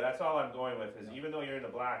 yeah, that's all I'm going with, is even though you're in the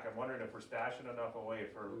black, I'm wondering if we're stashing enough away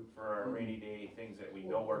for our rainy day things that we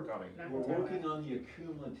know are coming. We're working on the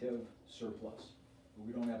accumulative surplus, but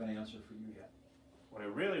we don't have an answer for you yet. What I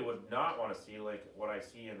really would not wanna see, like what I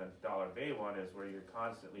see in the Dollar Bay one, is where you're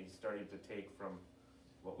constantly starting to take from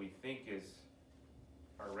what we think is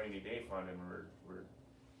our rainy day fund, and we're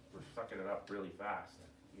sucking it up really fast,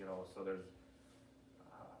 so there's,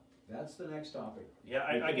 That's the next topic. yeah,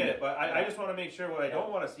 I get it, but I just wanna make sure what I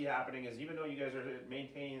don't wanna see happening is, even though you guys are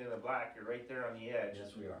maintaining in the black, you're right there on the edge.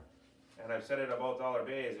 Yes, we are. And I've said it about Dollar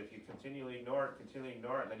Bay, is if you continually ignore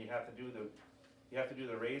it, and then you have to do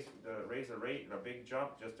the raise the rate and a big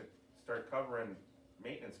jump just to start covering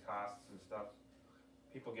maintenance costs and stuff,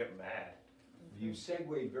 people get mad. You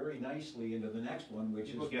segued very nicely into the next one, which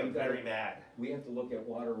is People get very mad. we have to look at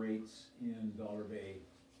water rates in Dollar Bay,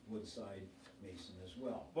 Woodside, Mason as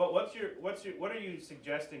well. Well, what are you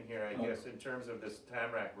suggesting here, I Oh. guess, in terms of this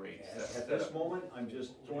Tamarack rates? At this moment, I'm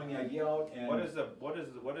just throwing the idea out and. What is the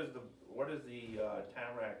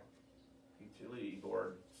Tamarack utility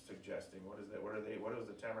board suggesting? What is the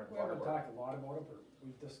Tamarack We water haven't board? talked a lot about it, but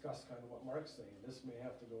we've discussed kind of what Mark's saying. This may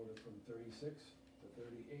have to go from 36 to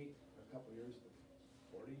 38, a couple years to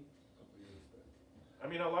 40, a couple years to. I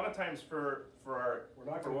mean, a lot of times for We're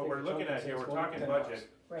not gonna what take we're a looking chunk and at say here, it's we're going to talking 10 budget.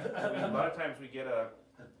 bucks. A lot of times we get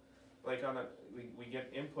we get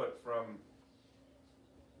input from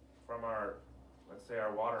our, let's say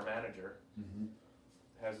our water manager Mhm,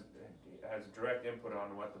 has direct input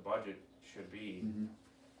on what the budget should be. mhm.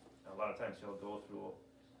 A lot of times he'll go through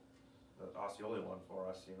the Osceola one for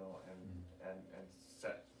us, and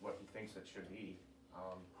set what he thinks it should be,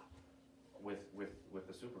 with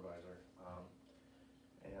the supervisor.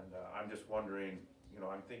 I'm just wondering,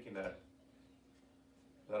 I'm thinking that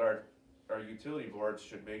our utility boards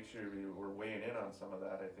should make sure we're weighing in on some of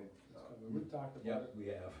that, I think. We've talked about Yep, it. we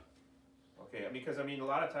have. Okay, because a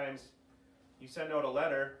lot of times you send out a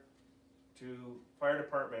letter to fire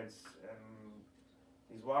departments and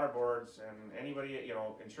these water boards and anybody,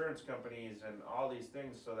 insurance companies and all these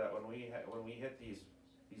things, so that when we hit these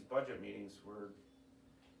budget meetings, we're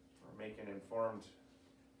making informed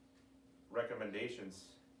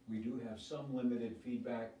recommendations. We do have some limited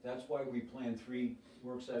feedback. That's why we plan 3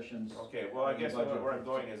 work sessions. Okay, well, I guess Budget. where I'm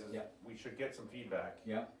going is Yeah. we should get some feedback.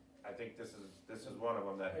 Yeah, I think this is one of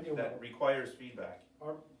them that Anyway. requires feedback.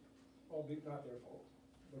 Our, not their fault,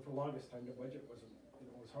 but for the longest time, the budget wasn't,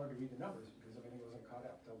 it was hard to read the numbers because everything wasn't caught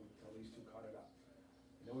up till these two caught it up.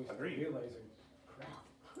 And then we started Agreed. realizing, crap,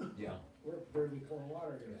 yeah. we're barely pouring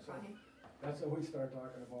water here, so that's when we started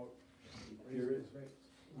talking about raising There those rates.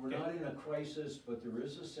 We're not in a crisis, but there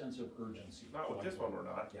is a sense of urgency. Not with this one, we're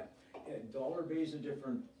not. Yeah. Dollar Bay's a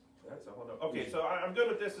different, That's a whole nother, okay, so I'm good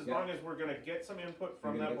with this as Yeah. long as we're gonna get some input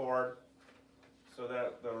from You're gonna that get- board, so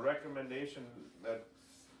that the recommendation that's,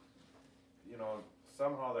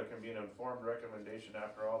 somehow there can be an informed recommendation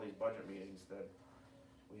after all these budget meetings that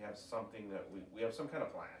we have something that we have some kind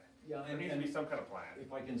of plan. Yeah, There needs to be some kind of plan.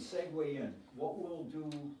 if I can segue in, what we'll do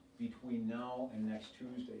between now and next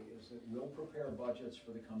Tuesday is that we'll prepare budgets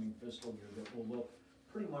for the coming fiscal year that will look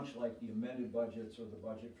pretty much like the amended budgets or the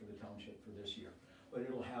budget for the township for this year. But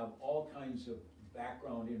it'll have all kinds of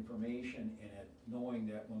background information in it, knowing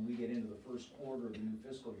that when we get into the first quarter of the new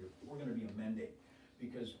fiscal year, we're gonna be amending.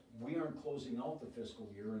 Because we aren't closing out the fiscal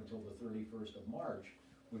year until the 31st of March,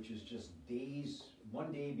 which is just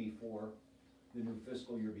one day before the new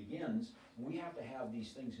fiscal year begins. We have to have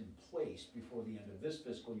these things in place before the end of this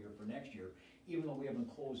fiscal year for next year, even though we haven't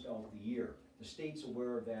closed out the year. The state's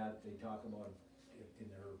aware of that. They talk about it in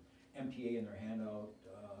their MTA, in their handout,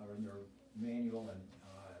 or in their manual and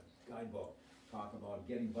guidebook, talk about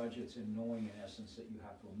getting budgets and knowing in essence that you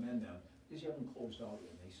have to amend them, because you haven't closed out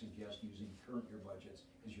yet. They suggest using current year budgets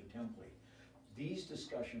as your template. These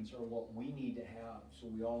discussions are what we need to have, so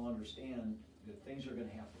we all understand that things are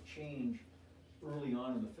gonna have to change early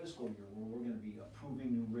on in the fiscal year, where we're gonna be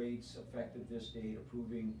approving new rates effective this date,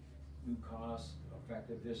 approving new costs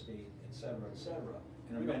effective this date, et cetera, et cetera.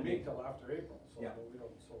 And We don't amending. meet till after April, so Yeah. we don't,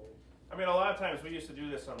 so. I mean, a lot of times we used to do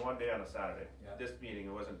this on one day on a Saturday. Yeah. This meeting,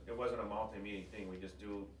 it wasn't a multi-meeting thing, we just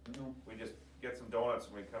No. get some donuts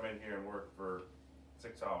and we come in here and work for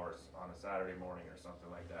 6 hours on a Saturday morning or something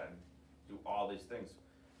like that and do all these things.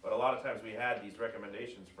 But a lot of times we had these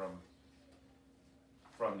recommendations from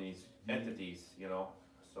these entities, you know,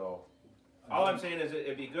 so. All I'm saying is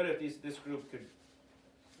it'd be good if this group could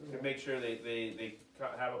make sure they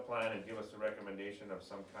have a plan and give us a recommendation of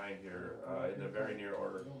some kind here, in the very near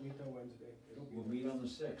order. We don't meet till Wednesday. It'll be We'll meet on the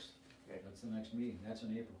 6th. Okay. That's the next meeting. That's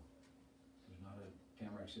in April. There's not a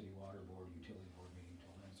Tamarack City Water Board, Utility Board meeting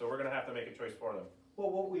till then. So we're gonna have to make a choice for them.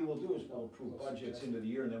 Well, what we will do is we'll approve budgets into the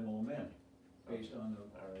year and then we'll amend based on the.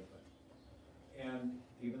 All right. And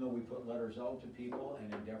even though we put letters out to people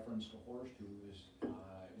and in deference to Horst, who is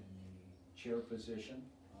in the chair position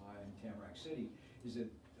in Tamarack City, is that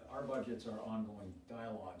our budgets are ongoing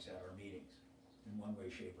dialogues at our meetings in one way,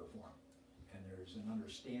 shape, or form. And there's an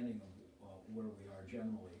understanding of where we are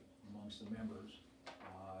generally amongst the members.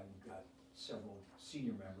 You've got several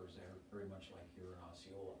senior members there, very much like here in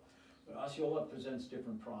Osceola. But Osceola presents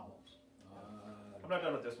different problems. I'm not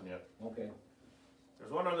done with this one yet. Okay,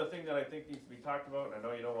 There's one other thing that I think needs to be talked about, and I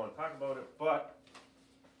know you don't wanna talk about it, but,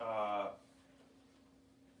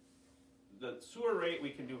 the sewer rate we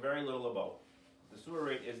can do very little about. The sewer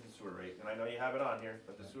rate is the sewer rate, and I know you have it on here,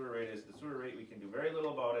 but the sewer rate is the sewer rate, we can do very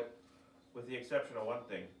little about it, with the exception of one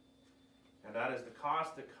thing. And that is the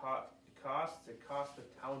cost it costs the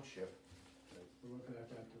township. We're looking at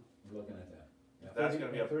that too. we're looking at that. Yeah. That's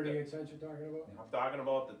gonna be a. 38 cents you're talking about? I'm talking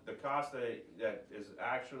about the cost that is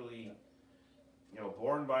actually, you know,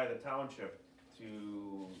 borne by the township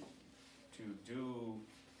to do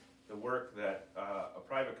the work that, a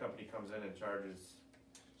private company comes in and charges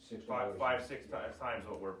 $6. six times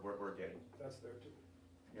what we're getting, That's there too.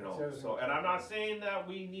 you know, That's the so, other and thing. I'm not saying that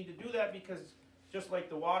we need to do that, because just like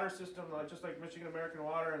the water system, just like Michigan American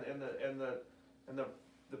Water and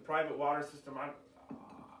the private water system,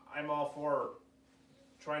 I'm all for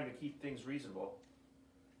trying to keep things reasonable.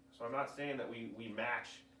 So I'm not saying that we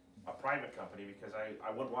match a private company, because I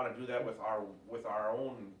wouldn't wanna do that with our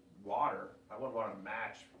own water. I wouldn't wanna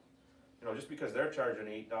match, you know, just because they're charging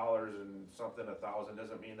 $8 and something a thousand,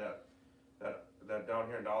 doesn't mean that down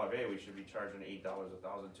here in Dollar Bay, we should be charging $8 a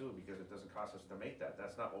thousand too, because it doesn't cost us to make that.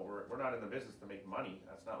 That's not what we're not in the business to make money.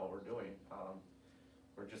 That's not what we're doing.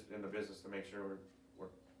 We're just in the business to make sure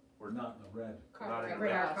We're not in the red. not in the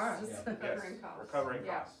Covering red. our costs. Yeah. Covering Yes, costs. we're covering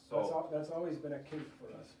Yeah. costs, so. That's always been a kink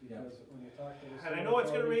for us, because when you talk to the. And I know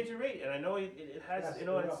it's gonna sewer raise your rate, and I know it has, Yes, you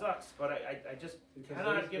know, I it know. sucks, but I just Because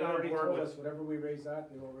cannot they get on already board told with, us whatever we raise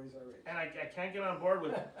that, they will raise our rate. and I can't get on board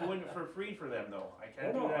with doing it for free for them though. I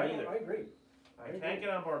can't do No, that I either. agree. I can't get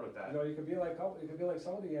on board with that. You know, you could be like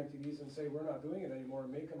some of the entities and say, we're not doing it anymore,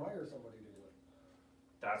 and make them hire somebody to do it.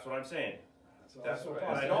 That's what I'm saying. That's also what,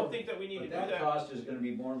 and I possible. don't think that we need to But do that that. cost is gonna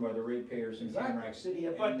be borne by the ratepayers in Exactly. Tamarack City.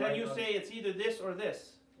 and But then by you us. say it's either this or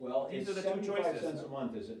this. Well, these it's are the two 75 choices. cents a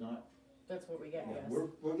month, is it not? That's what we get, Yeah, yes.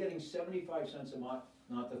 we're getting 75 cents a month,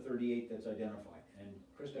 not the 38 that's identified, and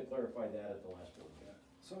Krista clarified that at the last board meeting.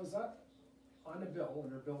 So is that on the bill, when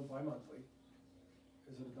they're billed bi-monthly,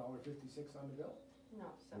 is it $1.56 on the bill? No,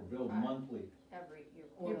 We're billed 75 monthly. every year.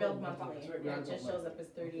 You're Oh, billed monthly. monthly, That's right, we yeah, are it just billed shows up as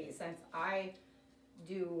 38 cents. I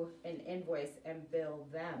do an invoice and bill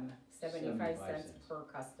them 75 cents cents. per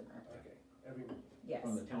customer, Okay, every month. yes.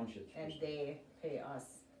 From the township's And perspective. they pay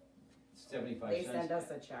us, 75 they cents. send us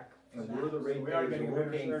a check And for we're the that. rate We are payers, getting and a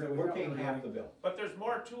better share than we we're thought we paying were half the getting. bill. But there's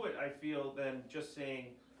more to it, I feel, than just saying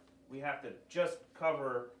we have to just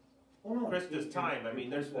cover Oh, no, Krista's it- time. I it- mean,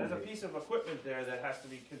 it there's a won't be. piece of equipment there that has to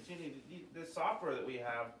be continued. This software that we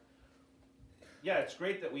have, yeah, it's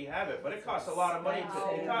great that we have it, but it costs a lot of money.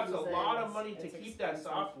 It costs a lot of money to It's keep that expensive.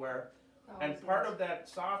 software. And part of that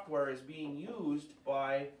software is being used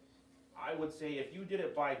by, I would say, if you did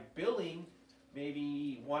it by billing,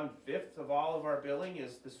 maybe 1/5 of all of our billing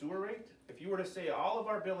is the sewer rate. If you were to say all of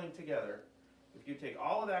our billing together, if you take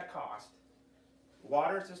all of that cost,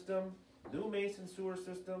 water system, New Mason sewer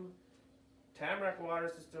system, Tamarack water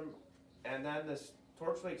system, and then this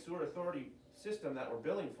Torch Lake Sewer Authority system that we're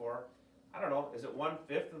billing for, I don't know, is it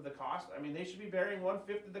 1/5 of the cost? I mean, they should be bearing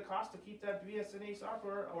 1/5 of the cost to keep that BSNA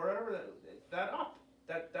software or whatever that up.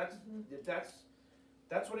 That's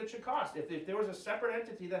what it should cost. If there was a separate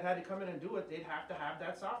entity that had to come in and do it, they'd have to have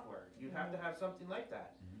that software. You'd have to have something like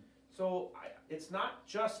that. So it's not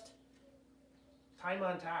just time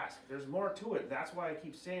on task. There's more to it. That's why I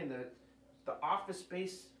keep saying that the office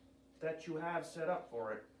space that you have set up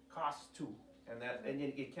for it costs too. And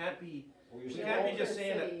it can't be. Well, you're We saying- can't be Well, just for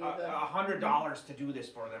saying city, that the- $100 to do this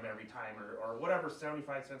for them every time, or whatever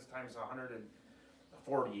 75 cents times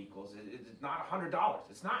 140 equals. It's not $100.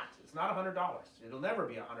 It's not $100. It'll never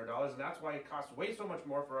be $100, and that's why it costs way so much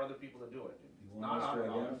more for other people to do it. You Not want us to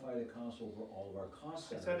 $100. identify the cost over all of our cost I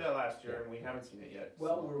centers. said that last year, and we haven't seen it yet.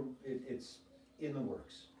 Well, it's in the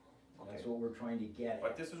works. That's Okay. what we're trying to get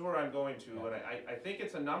But at. this is where I'm going to, and I think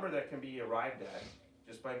it's a number that can be arrived at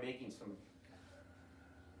just by making some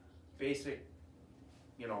basic,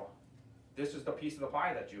 this is the piece of the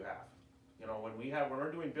pie that you have. When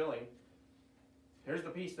we're doing billing, here's the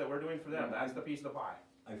piece that we're doing for them, that's the piece of the pie.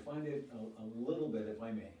 I find it a little bit, if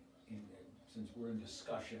I may, since we're in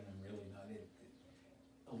discussion and really not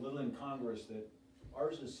a little incongruous that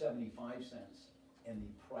ours is 75 cents and the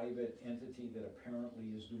private entity that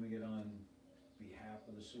apparently is doing it on behalf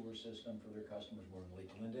of the sewer system for their customers, more in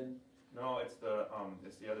Lake Linden, No, it's the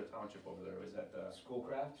other township over there, is that the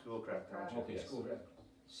Schoolcraft. Schoolcraft Township? Okay, Yes. Schoolcraft,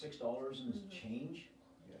 $6 and change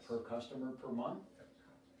Yes. per customer per month?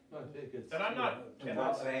 I think it's. And I'm not- And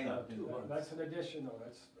that's- hang on. 2 months. That's an addition though,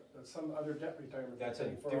 that's some other debt retirement. That's they're a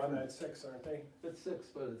paying for different- on that 6, aren't they? It's 6,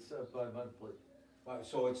 but it's bi-monthly.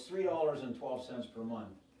 So it's $3.12 per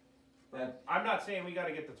month. That, I'm not saying we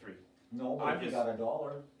gotta get the 3. no, but I'm if you just- got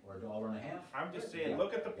 $1 or $1.50. I'm just Yeah, saying,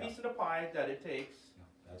 look at the yeah. piece of the pie that it takes,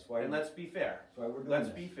 That's why, and let's be fair. that's why we're doing Let's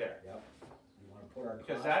this. be fair. Yep, we wanna put our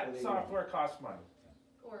Because costs where that they software costs money.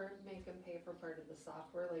 Or make them pay for part of the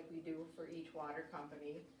software like we do for each water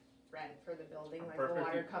company, rent for the building, like the Perfect.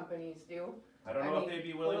 water companies do. I don't I know if mean- they'd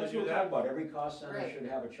be Well, willing to that's do what we're talking that. about, every cost center Right. should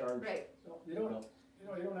have a charge. Right, No, you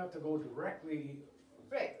don't have to go directly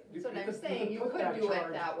right, You- that's what you I'm could- you saying, could you put could that do it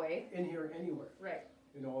charge that way, in here anywhere, right,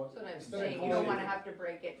 you know. that's what I'm instead of saying, you calling don't it- wanna have to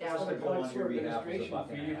break it Just down. like Instead of the calling one sewer where we have is a administration buck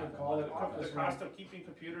and fee, a you half could a call it month. office The rent. cost of keeping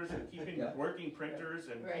computers and keeping Yeah. working printers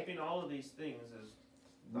and Right. keeping all of these things is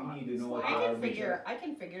We not. need to know what I our can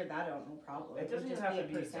figure that out, no problem. It doesn't would even just have be to a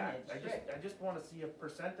be exact. percentage. I just wanna see a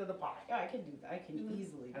percent of the pie. Yeah, I can do that, I can Mhm.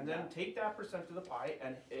 easily do And then that. take that percent of the pie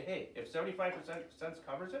and hey, if 75%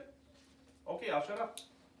 covers it, okay, I'll shut up.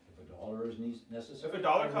 If $1 is necessary. If a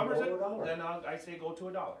dollar then covers we'll it, go $1. then I say go to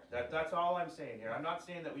 $1. That's all I'm saying here. I'm not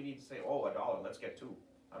saying that we need to say, oh, $1, let's get 2.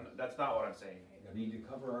 That's not what I'm saying. We need to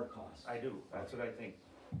cover our costs. I do, that's what I think.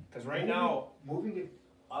 Cause right now, Moving to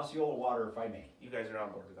Osceola Water, if I may. you guys are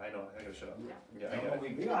on board with it. I know, I gotta shut up. Yeah, I No, got it.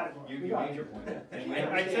 We got it. You We got made it. your point. And we I said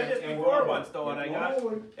this understand, and before we're- once though, and I got, it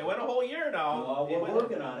went a whole year now. No, It we're went-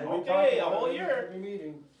 working on it. We Okay, talked a about whole it year. Every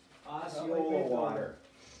meeting. Osceola Water.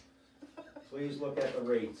 Please look at the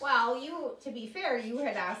rates. Well, to be fair, you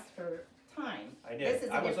had asked for time. I This did. is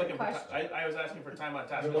a I was different looking for, question. I was asking for time on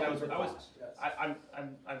task. You're because looking for I was, cost. Yes.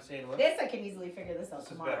 I'm saying, look, This, I can easily figure this out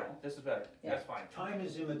this is better. tomorrow. This is better. Yeah. That's fine. Time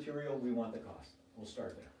is immaterial, we want the cost. We'll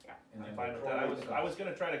start there. Yeah. And I'm then fine we'll with that. prorate the I was cost.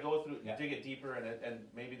 gonna try to go through, Yeah. dig it deeper and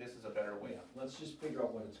maybe this is a better way. Yeah, let's just figure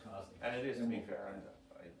out what it's costing. And it is, to Then be we'll- fair, and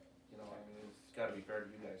it's gotta be fair to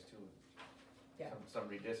you guys too. Yeah. Some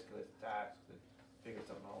ridiculous tax that figure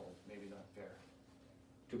something out, maybe not fair.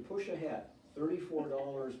 To push ahead,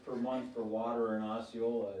 $34 per month for water in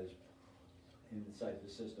Osceola is inside the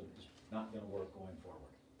system, is not gonna work going forward.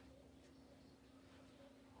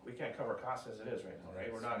 We can't cover costs as it is right now,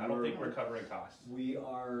 right? I don't think we're covering costs. We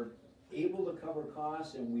are able to cover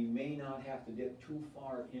costs and we may not have to get too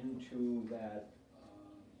far into that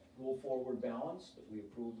roll forward balance that we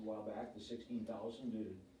approved a while back, the 16,000 to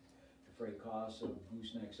defray costs of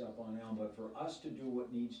goosenecks up on Elm. But for us to do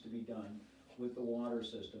what needs to be done with the water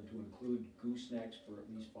system, to include goosenecks for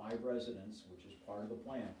at least 5 residents, which is part of the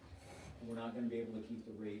plan, we're not gonna be able to keep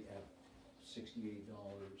the rate at $68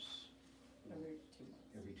 Every 2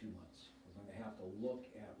 months. every 2 months. We're gonna have to look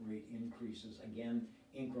at rate increases, again,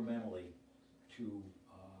 incrementally, to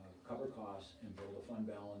cover costs and build a fund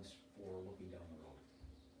balance for looking down the road.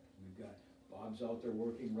 We've got, Bob's out there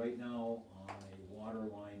working right now on a water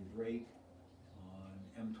line break on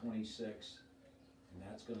M26, and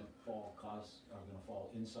that's gonna costs are gonna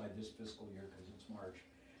fall inside this fiscal year, cause it's March,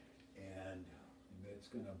 and it's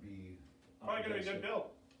gonna be. up Probably gonna be a against good it.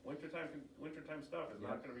 bill. Wintertime stuff is Yeah.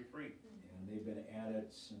 not gonna be free. And they've been at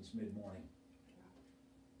it since mid-morning.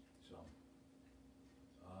 So,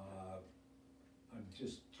 I'm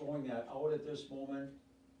just throwing that out at this moment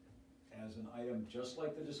as an item, just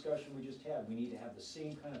like the discussion we just had. We need to have the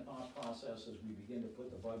same kind of thought process as we begin to put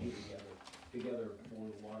the budget together for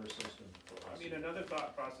the water system. I mean, another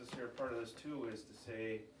thought process here, part of this too, is to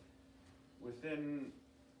say, within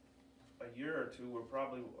a year or two, we're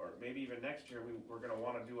probably, or maybe even next year, we're gonna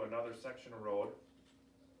wanna do another section of road.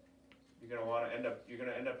 You're gonna end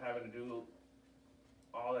up having to do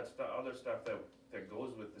all that other stuff that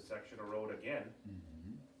goes with the section of road again.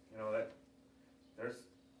 Mhm. You know, that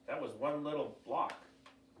was one little block.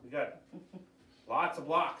 We got lots of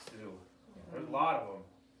blocks to do. There's a lot of them.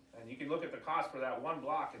 And you can look at the cost for that one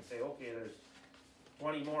block and say, okay, there's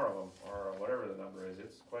 20 more of them, or whatever the number is.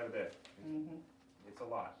 It's quite a bit. Mm-hmm. It's a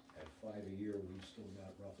lot. At 5 a year, we've still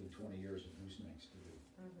got roughly 20 years of goosenecks to do.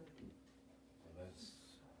 So that's,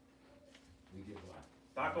 we did what?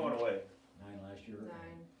 Not going away. 9 last year?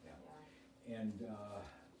 9, Yeah. yeah. And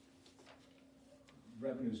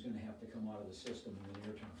revenue's gonna have to come out of the system in the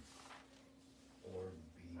near term, or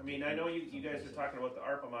be. I mean, I know you guys are talking about the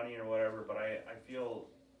ARPA money or whatever, but I feel,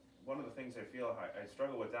 one of the things I feel I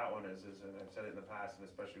struggle with that one is, and I've said it in the past, and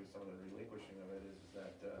especially with some of the relinquishing of it, is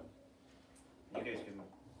that, you guys can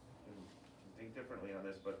think differently on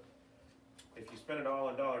this, but if you spend it all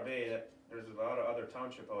in Dollar Bay, there's a lot of other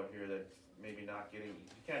township out here that maybe not getting,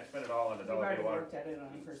 you can't spend it all in the We've Dollar Bay already water. looked at it on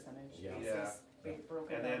a percentage Yeah. basis, they broke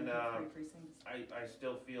it And down then, into 3 precincts. I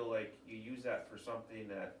still feel like you use that for something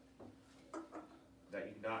that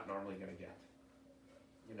you're not normally gonna get.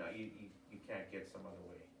 You know, you can't get some other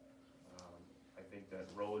way. I think that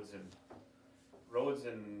roads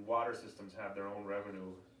and water systems have their own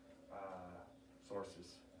revenue,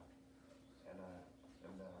 sources. And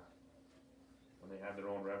when they have their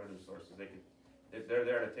own revenue sources, they're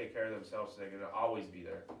there to take care of themselves, so they're gonna always be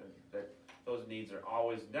there. Those needs are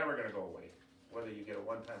always, never gonna go away, whether you get a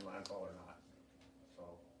one-time landfall or not,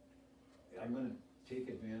 so. I'm gonna take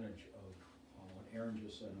advantage of what Aaron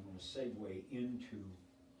just said, I'm gonna segue into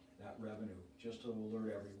that revenue, just to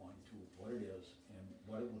alert everyone to what it is and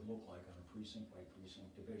what it would look like on a precinct by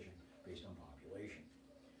precinct division based on population.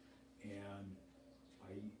 And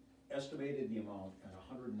I estimated the amount at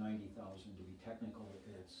 $190,000, to be technical,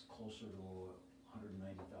 it's closer to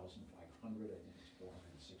 $190,500, I think it's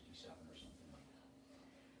 467 or something like that.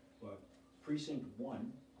 But precinct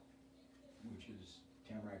 1, which is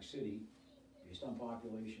Tamarack City, based on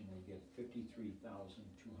population, we get $53,200.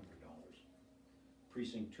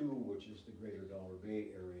 Precinct 2, which is the greater Dollar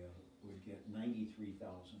Bay area, would get $93,100.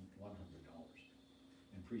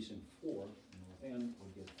 And precinct 4, North End,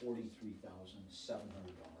 would get $43,700.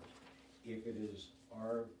 If it is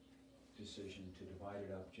our decision to divide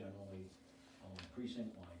it up generally along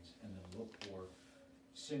precinct lines and then look for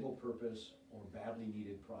single purpose or badly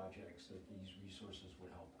needed projects that these resources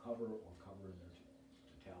would help cover or cover in their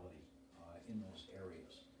totality in those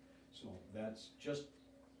areas. So that's just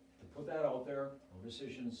to put that out there. No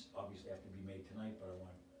decisions obviously have to be made tonight, but I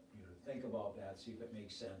want you to think about that, see if it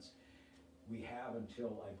makes sense. We have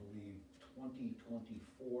until, I believe,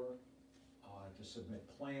 2024 to submit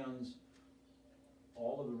plans.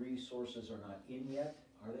 All of the resources are not in yet,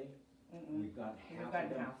 are they? Mm-mm. We've got We've half of gotten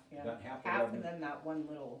them. half, yeah. We've got half the Half revenue. and then that one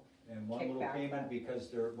little, And one little kickback, payment, but- because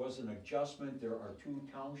there was an adjustment, there are 2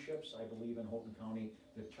 townships, I believe, in Houghton County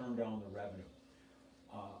that turned down the revenue.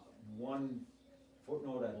 One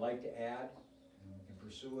footnote I'd like to add, and we can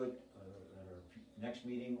pursue it at our next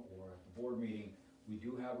meeting or at the board meeting, we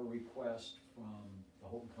do have a request from the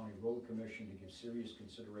Houghton County Road Commission to give serious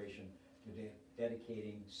consideration to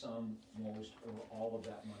dedicating some, most, or all of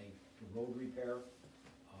that money to road repair.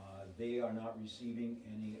 They are not receiving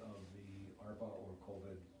any of the ARPA or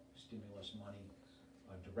COVID stimulus money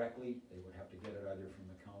directly. They would have to get it either from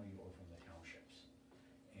the county or from the townships.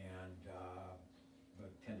 And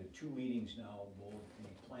I've attended 2 meetings now, both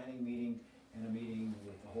a planning meeting and a meeting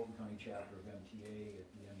with the Houghton County chapter of MTA at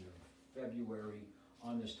the end of February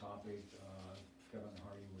on this topic. Kevin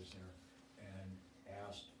Hardy was there and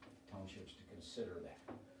asked townships to consider that.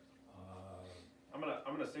 I'm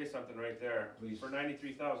gonna say something right there. Please. For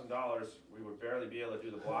 $93,000, we would barely be able to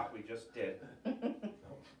do the block we just did.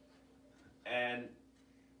 And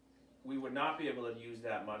we would not be able to use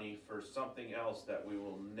that money for something else that we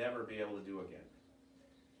will never be able to do again.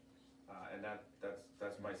 And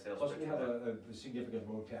that's my sales Plus, pitch we for have that. a significant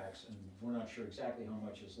road tax, and we're not sure exactly how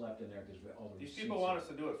much is left in there, because all the These receipts. people want us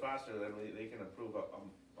to do it faster than they can approve a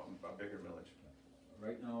bigger millage.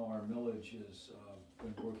 Right now, our millage has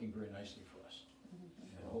been working very nicely for us,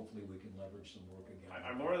 and hopefully we can leverage some work again.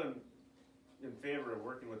 I'm more than in favor of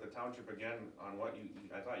working with the township again on what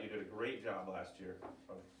I thought you did a great job last year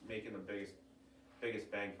of making the biggest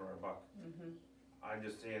bang for our buck. I'm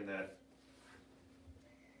just saying that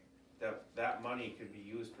money could be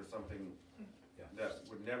used for something Yeah. that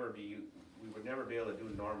we would never be able to do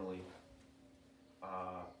normally,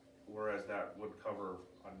 whereas that would cover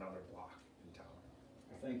another block in town.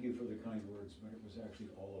 Well, thank you for the kind words, but it was actually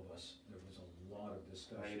all of us. There was a lot of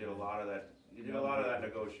discussion. You did a lot of that. You did a lot of that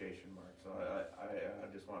negotiation, Mark. So I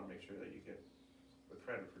just want to make sure that you get the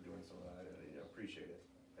credit for doing some of that. I appreciate it.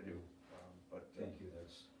 I do. But Thank you,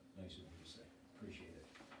 that's nice of you to say, appreciate it.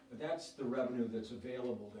 But that's the revenue that's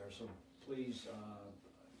available there, so please,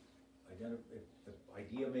 if the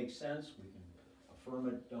idea makes sense, we can affirm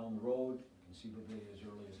it down the road, conceivably as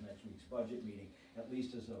early as next week's budget meeting, at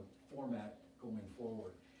least as a format going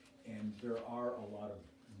forward. And there are a lot of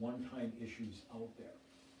one-time issues out there.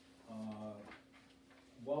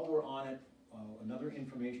 While we're on it, another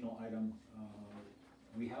informational item,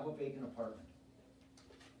 we have a vacant apartment.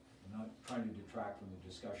 I'm not trying to detract from the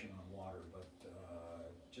discussion on water, but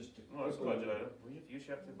just to no, it's a quickly- budget item. You should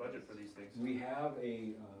have to budget for these things. We have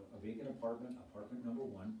a vacant apartment, apartment number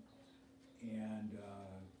 1, and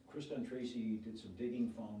Krista and Tracy did some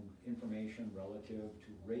digging, found information relative to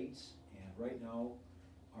rates, and right now,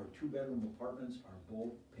 our 2-bedroom apartments are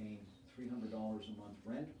both paying $300 a month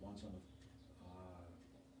rent. One's on the,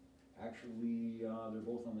 actually, they're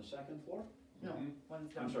both on the 2nd floor? No, Mhm.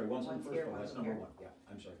 one's I'm sorry, one's on the first here, floor, one's that's number here. 1, yeah,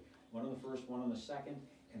 I'm sorry. One on the first, one on the second,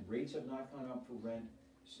 and rates have not gone up for rent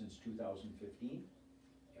since 2015.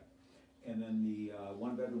 Yeah. And then the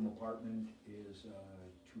 1-bedroom apartment is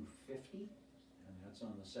 $250, and that's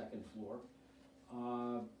on the 2nd floor.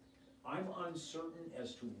 I'm uncertain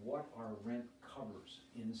as to what our rent covers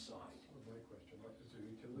inside. My question, what is the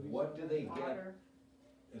utilities? What do they get Water,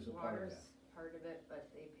 as a part of water's that? part of it, but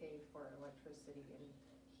they pay for electricity and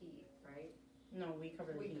heat, right? No, we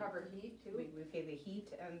cover the We heat. cover heat too? We pay the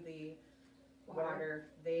heat and the water,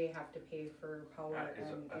 they have to pay for power That is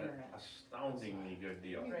and an internet. astoundingly good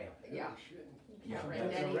deal. Right, yeah. Shit. You can't Yeah.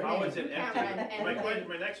 rent That's anything. How is it You can't empty? rent anything.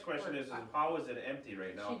 My next question is how is it empty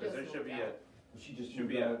right now? She Because there just should be moved a, out. She just Should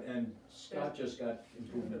moved be a- out, and Scott just got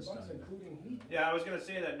improvements $200 done. in there. including heat. yeah, I was gonna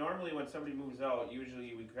say that normally when somebody moves out,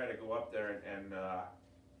 usually we try to go up there and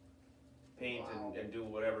paint and do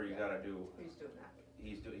whatever you gotta do. Who's doing that?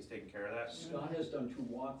 He's taking care of that? Scott has done 2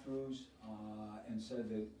 walkthroughs, and said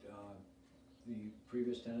that, the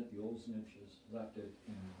previous tenant, the old snitch, has left it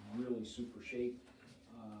in really super shape,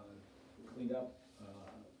 cleaned up,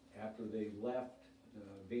 after they left,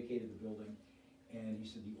 vacated the building, and he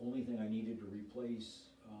said the only thing I needed to replace,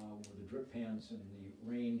 were the drip pans in the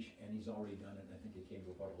range, and he's already done it, and I think it came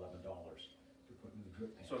to about $11 to put new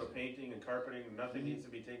drip pans. So the painting and carpeting, nothing needs to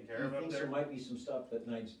be taken care of He up thinks there? there might be some stuff that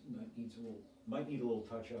might need a little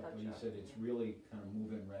touch up, but he Touch up. said it's really kind of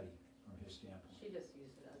move-in ready from his standpoint. She just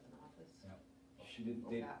used it as an office. Yeah. She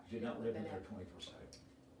they Yeah, she did not didn't live live in in there it. 24/7.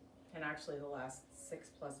 And actually, the last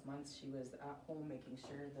 6+ months, she was at home making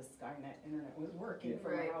sure the Skynet internet was working Yeah. for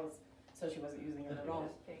her Right. house, so she wasn't using it at all.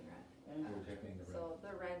 Just paying rent. And They were just paying the rent. So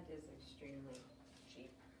the rent is extremely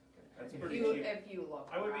cheap. That's If pretty you- cheap. If you look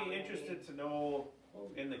I would around, be I interested mean, to know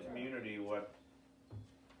Holy in the crap. community what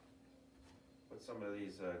some of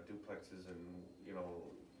these duplexes and,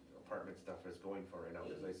 apartment stuff is going for right now,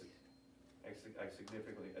 because I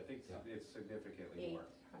significantly, I think Yeah. it's significantly more.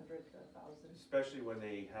 800 to 1,000. Especially when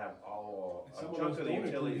they have all, And a some of chunk those of the don't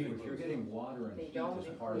utilities. include If you're getting water and They heat don't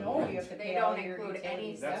as part of the no, rent. you have to They pay all don't your include any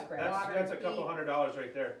utilities That's, separate. that's, Water, that's a couple heat. $100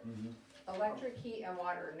 right there, Mhm. Electric, heat, and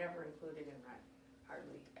water are never included in rent,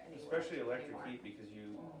 hardly anywhere. especially electric anymore. heat, because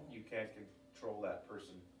you can't control that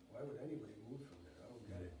person. Why would anybody move from there? I don't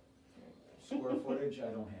get it. Square footage,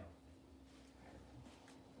 I don't have.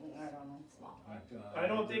 I don't know. Small. But, I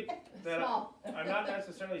don't think that, Small. I'm not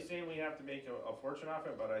necessarily saying we have to make a fortune off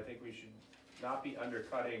it, but I think we should not be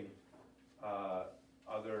undercutting,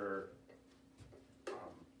 other,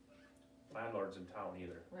 landlords in town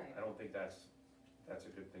either. Right. I don't think that's a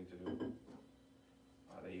good thing to do.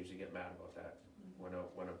 They usually get mad about that, when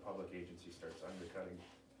a public agency starts undercutting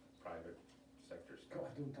private sector stuff.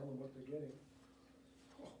 God, don't tell them what they're getting.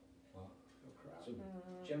 So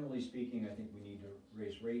generally speaking, I think we need to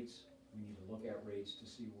raise rates, we need to look at rates to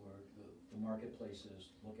see where the marketplace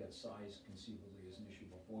is, look at size conceivably as an issue.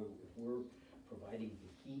 But boy, if we're providing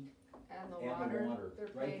the heat And the and the water,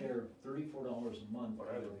 they're right paying there, $34 a month. What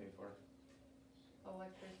are they paying for?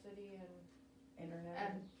 electricity and Internet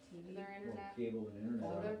And and TV. their Well, internet. cable and internet. So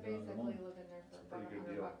are they're on their basically own. living there for It's a about pretty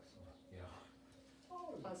good $100 deal.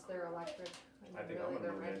 Yeah. plus their electric. I think I'm Really, gonna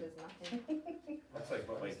their move rent in. is nothing. That's like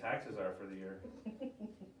what my taxes are for the year.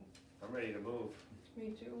 I'm ready to move.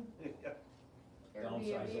 Me too. Yeah.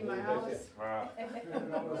 Downsize Airbnb, a my little bit. house. Wow.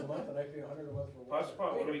 $300 a month and I pay $100 a month for Plus,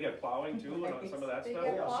 water. what do we get, plowing too, and some of that They stuff?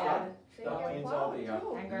 get Yeah, plowed, Scott- they Scott get cleans all plowed the,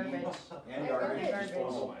 too. And garbage. weeds And and garbage garbage.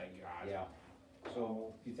 disposal. Oh my god. Yeah,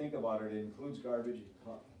 so if you think about it, it includes garbage, it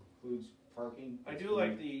includes parking. I do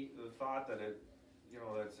like the thought that it, you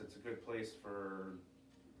know, it's a good place for,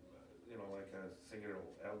 you know, like a single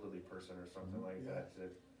elderly person or something like Yeah. that, to,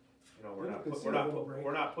 you know, we're Yeah, not, could pu- see we're a not, little pu- break.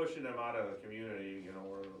 we're not pushing them out of the community, you know,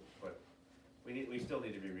 but we still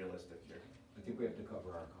need to be realistic here. I think we have to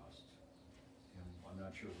cover our costs, and I'm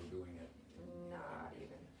not sure we're doing it. Not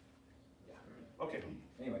even. Okay,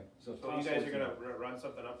 Anyway, so. so you guys are gonna run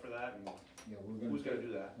something up for that, and Yeah, we're gonna. who's gonna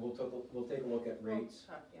do that? We'll take a look at rates,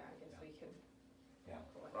 Well, yeah, I guess we can. yeah.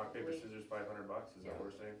 Rock, paper, collectively- scissors, $500, is that what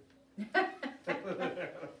we're saying?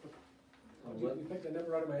 You picked a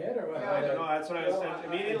number out of my head or what? I don't know, that's what I was Well,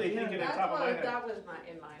 immediately again, thinking on That's top of my what, head. that was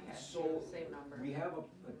in my head, So, the same number. we have a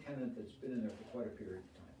tenant that's been in there for quite a period of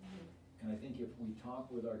time. And I think if we talk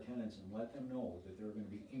with our tenants and let them know that there are gonna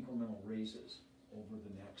be incremental raises over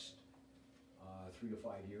the next, 3 to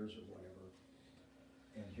 5 years or whatever,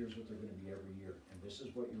 and here's what they're gonna be every year, and this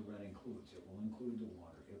is what your rent includes, it will include the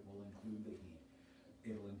water, it will include the heat,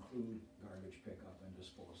 it'll include garbage pickup and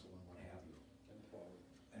disposal and what have you.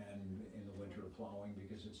 And in the winter plowing,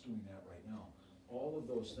 because it's doing that right now. All of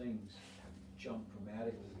those things have jumped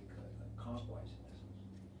dramatically because, cost-wise,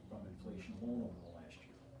 from inflation alone over the last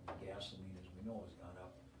year. Gasoline, as we know, has gone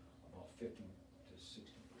up about 50 to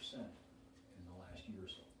 60% in the last year or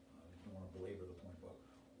so. I don't wanna belabor the point, but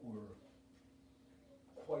we're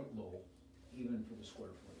quite low, even for the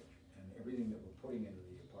square footage. And everything that we're putting into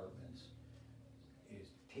the apartments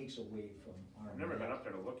takes away from our. I've never been up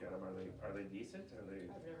there to look at them, are they decent, are they?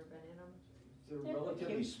 I've never been in them. They're They're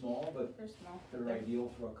relatively cute. small, but They're small. they're ideal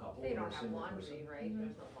for a couple They or a don't have single laundry, person. right? Mhm.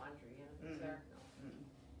 There's no laundry in them, is there? No.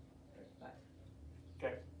 But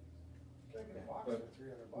Okay, Can I get a box But for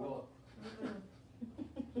 $300? We'll, Mm-mm.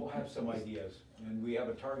 we'll have some ideas, and we have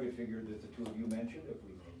a target figure that the two of you mentioned, if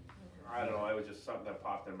we may. I don't know, it was just something that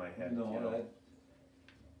popped in my head, you No, know?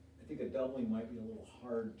 I think a doubling might be a little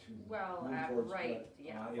hard to Well, move towards, right, but,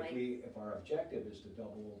 yeah, if if our objective is to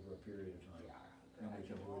double over a period of time, Yeah, then we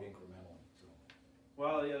can do it gradual. incrementally, so.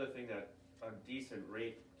 Well, the other thing that a decent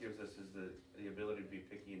rate gives us is the ability to be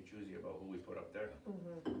picky and choosy about who we put up there.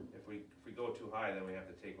 Mhm. If we go too high, then we have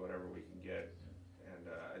to take whatever we can get, and,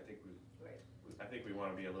 I think we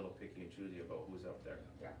wanna be a little picky and choosy about who's up there.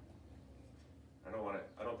 Yeah.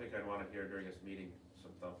 I don't think I'd wanna hear during this meeting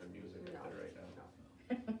some thumping music up there right now.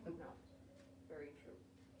 No, very true.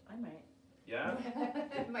 I might. Yeah?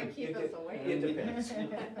 It might keep us away. It depends.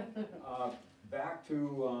 Back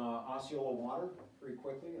to Osceola Water, very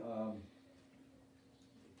quickly.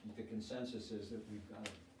 The consensus is that we've got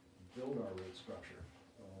to build our rate structure.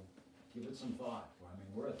 So give it some thought. I mean,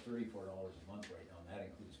 we're at $34 a month right now, and that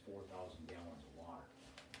includes 4,000 gallons of water.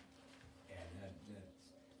 And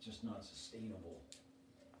that's just not sustainable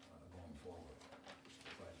going forward.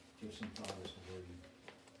 But give some thought as to where you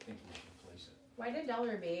think we should place it. Why did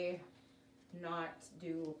Delaware Bay not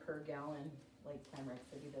do per gallon like Clamart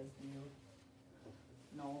City does? Do you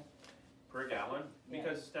know? Per gallon, Yeah.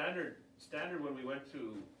 because standard when we went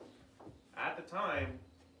to, at the time,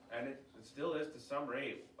 and it still is to some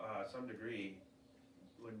rate, some degree,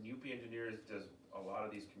 when UP Engineers does a lot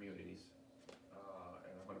of these communities,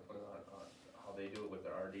 and I'm gonna put it on how they do it with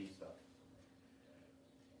their RD stuff.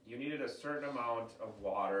 You needed a certain amount of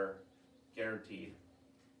water guaranteed,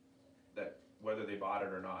 that whether they bought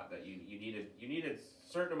it or not, that you needed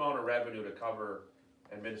certain amount of revenue to cover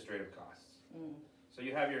administrative costs. Mm. So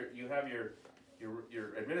you have your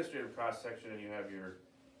administrative cost section, and you have your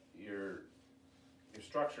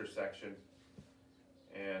structure section,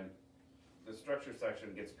 and the structure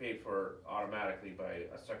section gets paid for automatically by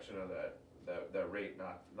a section of that rate,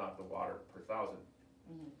 not the water per thousand.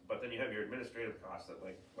 Mm-hmm. But then you have your administrative costs that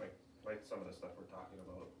like some of the stuff we're talking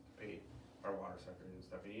about to pay our water secretary and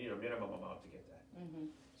stuff. And you need a minimum amount to get that. Mm-hmm.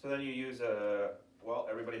 So then you use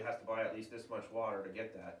everybody has to buy at least this much water to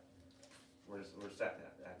get that. We're set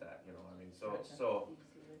at that, you know, I mean, so, Gotcha.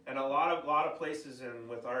 and a lot of places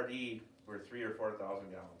with RD, we're 3,000 or 4,000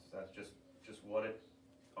 gallons. That's just what it,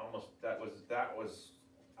 almost, that was,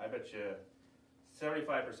 I bet you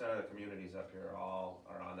 75% of the communities up here are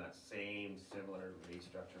on that same similar rate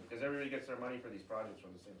structure, because everybody gets their money for these projects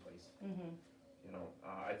from the same place. Mm-hmm. You know,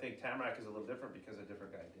 I think Tamarack is a little different because a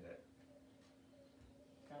different guy did it,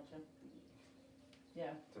 Gotcha.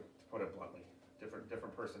 Yeah, to put it bluntly.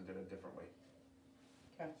 Different person did it a different way.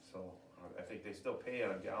 okay. So, I think they still pay a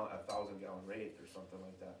 1,000-gallon rate or something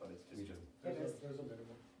like that, but it's We just, do. There's a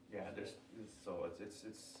minimum. yeah, so it's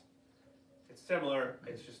similar,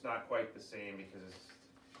 it's just not quite the same because it's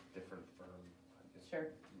different firm. It's Sure.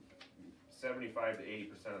 75 to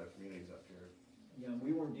 80% of the communities up here. Yeah,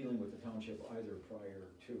 we weren't dealing with the township either prior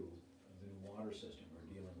to the new water system. We're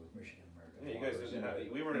dealing with Michigan American Yeah, you Water. guys didn't have,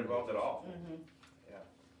 we weren't involved at all. Mm-hmm. Yeah,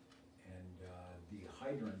 And the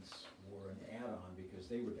hydrants were an add-on because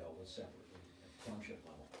they were dealt with separately at township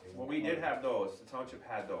level. They well, weren't we did part have those, the township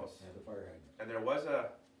had those, of- Had the fire hydrant. and there was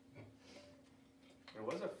a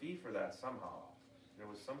fee for that somehow. There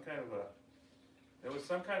was some kind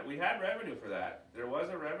of we had revenue for that. There was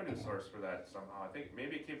a revenue source for that somehow. I think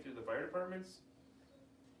maybe it came through the fire departments.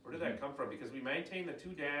 Where did that come from? Because we maintained the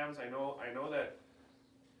 2 dams. I know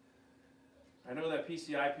that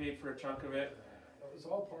PCI paid for a chunk of it. It was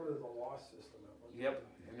all part of the loss system at one time. Yep.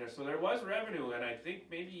 And so there was revenue, and I think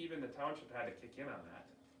maybe even the township had to kick in on that.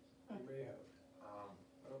 You may have,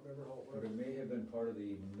 I don't remember how it But worked. it may have been part of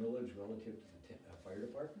the millage relative to the fire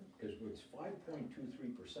department, because it's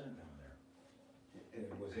 5.23% down there.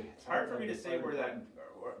 Was it It's hard for me to part of the say fire where that, department?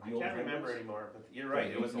 I The old can't remember hydrants? anymore, but you're right,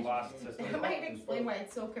 it was a lost system. It might explain why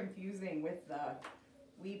it's so confusing with the,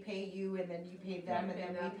 we pay you and then you pay them and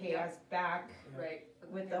then we pay us back Right.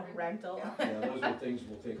 with the rental. Yeah. Yeah, those are things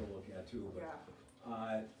we'll take a look at too, but,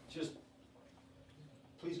 Yeah. just,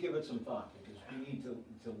 please give it some thought, because we need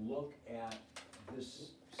to look at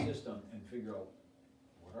this system and figure out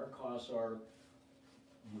what our costs are.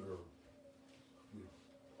 We've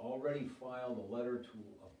already filed a letter to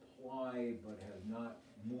apply, but have not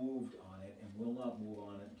moved on it, and will not move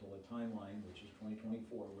on it until the timeline, which is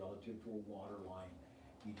 2024, relative to a water line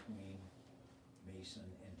between Mason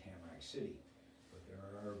and Tamarack City. But there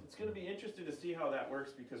are. It's gonna be interesting to see how that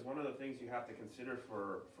works, because one of the things you have to consider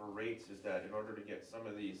for rates is that in order to get some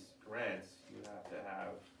of these grants, you have to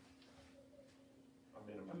have a A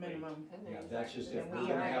minimum rate. minimum. And Yeah, then that's just it. And We're we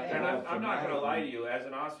gonna are have to there. And have I'm not gonna lie to dramatic- you, as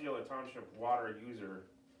an Osceola Township water user,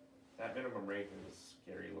 that minimum rate is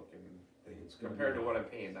scary looking It's gonna compared to be- what I'm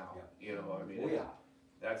paying now, Yeah. you know, I mean, Oh, yeah.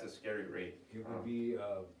 that's a scary rate. It would be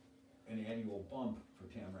an annual bump for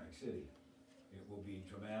Tamarack City. It will be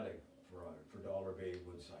dramatic for Dollar Bay,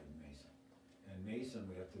 Woodside, and Mason. And Mason,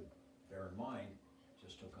 we have to bear in mind,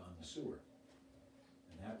 just took on the sewer.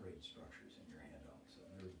 And that rate structure's in your handout, so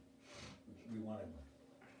we wanna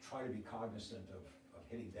try to be cognizant of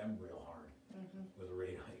hitting them real hard Mhm. with a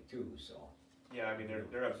rate hike too, so. Yeah, I mean,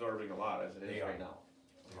 they're absorbing a lot as it They is are. right now.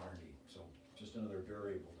 They are indeed, so just another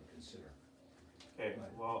variable to consider. Okay,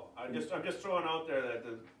 well, I'm just throwing out there that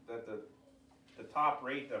the top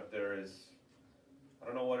rate up there is, I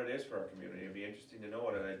don't know what it is for our community, it'd be interesting to know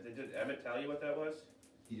what it is. Did Emmett tell you what that was?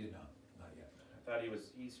 He did not yet. I thought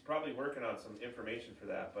he's probably working on some information for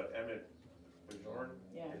that, but Emmett Bajorn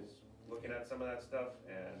Yeah. is looking at some of that stuff,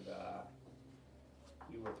 and,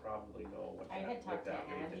 you would probably know what I that, had what talked to that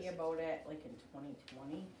rate Andy is. about it like in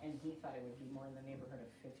 2020 and he thought it would be more in the neighborhood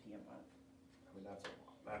of 50 a month. I mean,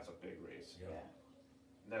 that's a big raise, Yeah.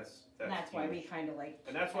 and that's And that's why we huge. kinda like.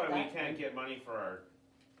 And that's why at we that can't point- get money for our,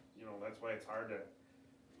 you know, that's why it's hard to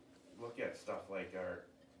look at stuff like our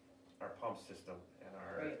pump system and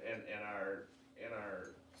our, Right. and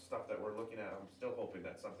our stuff that we're looking at. I'm still hoping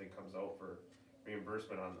that something comes out for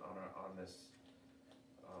reimbursement on this,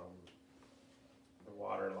 the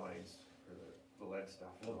water lines for the lead stuff.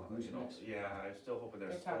 Oh, the You know, goosenecks? yeah, I'm still hoping They're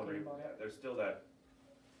there's still, talking about it.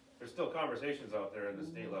 there's still conversations out there in the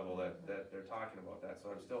state Mhm. level that they're talking about that,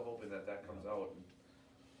 so I'm still hoping that comes out. And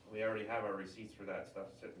we already have our receipts for that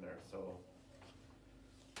stuff sitting there, so.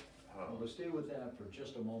 Well, to stay with that for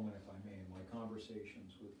just a moment, if I may, in my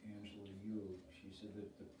conversations with Angela Yu, she said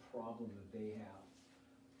that the problem that they have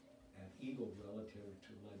at Eagle relative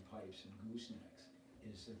to lead pipes and goosenecks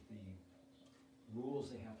is that the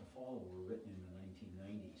rules they have to follow were written in the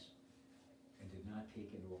 1990s and did not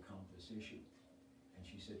take into account this issue. And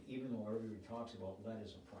she said, even though everybody talks about lead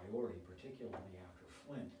as a priority, particularly after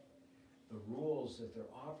Flint, the rules that they're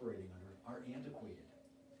operating under are antiquated.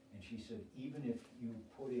 And she said, even if you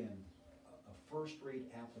put in a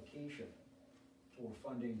first-rate application for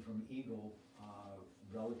funding from Eagle,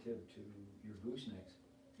 relative to your goosenecks,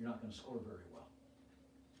 you're not gonna score very well.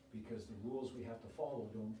 Because the rules we have to follow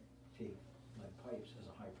don't take lead pipes as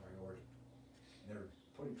a high priority. They're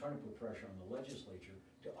trying to put pressure on the legislature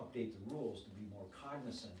to update the rules to be more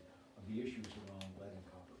cognizant of the issues around lead and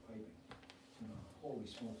copper piping. Holy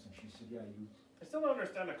smokes, and she said, yeah, I still don't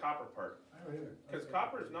understand the copper part, I don't either. cause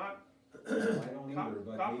copper's not, I don't either,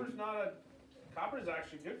 but copper's maybe, copper's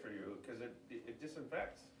actually good for you, cause it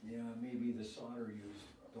disinfects. yeah, maybe the solder used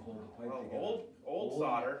to hold the pipe Well, together. old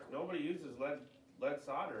solder, nobody uses lead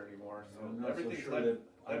solder anymore, so I'm not so everything's sure lead, that,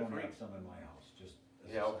 I don't lead-free. have some in my house, just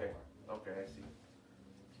as a Yeah, okay, sidebar. okay, I see.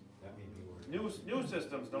 That may be where. New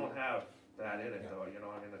systems don't have that in it though, you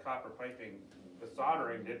know, I mean, the copper piping, the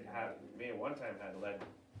soldering didn't have, may at one time had lead,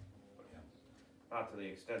 Yeah. not to the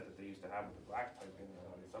extent that they used to have with the black piping,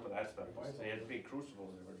 I mean, some of that stuff, they had big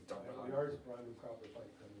crucibles they were dumping on. Ours is brand new copper pipe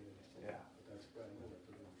coming in. Yeah. But that's brand new, I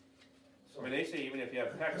presume. I mean, they say even if you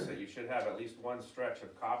have PEX, that you should have at least one stretch of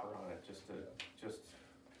copper on it, just for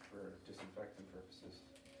disinfectant purposes.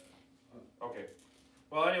 Okay,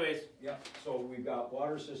 well anyways, Yeah, so we've got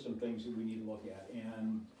water system things that we need to look at,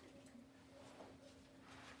 and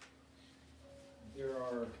there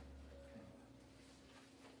are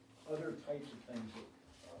other types of things that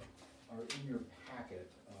are in your packet,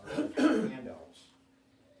 handouts,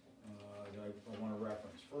 that I wanna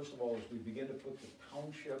reference. First of all, as we begin to put the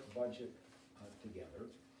township budget together,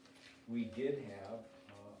 we did have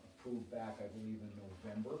approved back, I believe in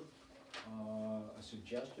November, a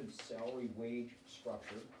suggested salary wage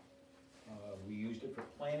structure. We used it for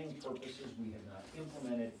planning purposes, we have not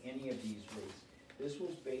implemented any of these rates. This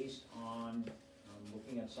was based on,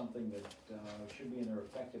 looking at something that should be in their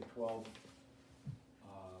effective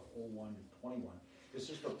 12/01/21. This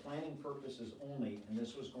is for planning purposes only, and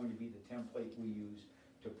this was going to be the template we use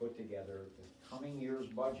to put together the coming year's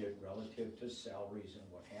budget relative to salaries and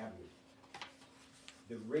what have you.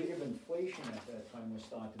 The rate of inflation at that time was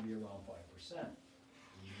thought to be around 5%.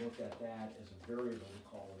 We looked at that as a variable, we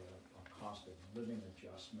call it a cost of living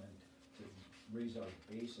adjustment to raise our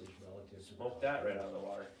bases relative to. smoke that right out of the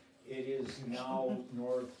water. It is now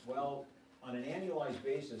well, on an annualized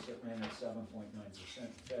basis, it ran at 7.9% in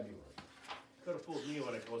February. Could've fooled me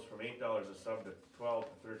when it goes from $8 a sub to $12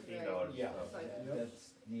 to $13 a Yeah, sub.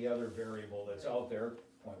 that's the other variable that's out there,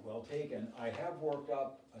 point well taken. I have worked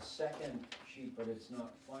up a second sheet, but it's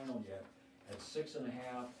not final yet, at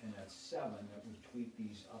 6.5 and at 7, that would tweak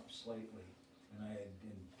these up slightly. And I had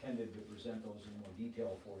intended to present those in more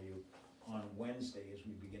detail for you on Wednesday as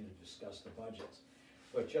we begin to discuss the budgets.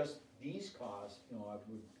 But just these costs, I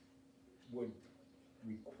would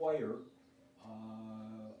require,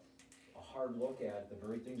 a hard look at the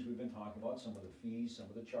very things we've been talking about, some of the fees, some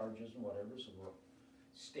of the charges and whatever, so we're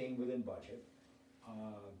staying within budget.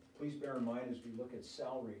 Please bear in mind, as we look at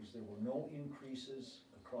salaries, there were no increases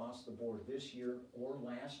across the board this year or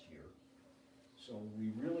last year. So we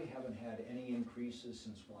really haven't had any increases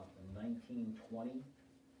since what, the 1920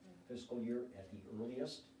 fiscal year at the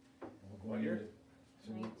earliest. And we're What going year? into-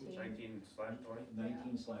 so we're- 19/20?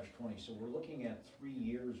 19/20, so we're looking at 3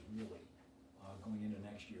 years really, going into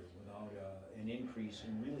next year without an increase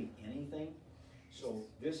in really anything. So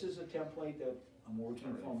this is a template that I'm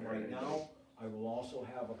working from right now. I will also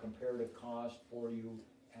have a comparative cost for you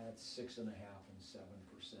at 6.5 and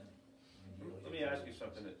 7%. ideally. Let me ask you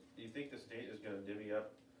something, do you think the state is gonna divvy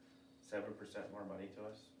up 7% more money to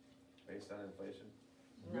us, based on inflation?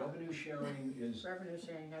 No. Revenue sharing Revenue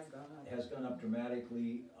sharing has gone up. has gone up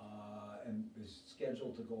dramatically, and is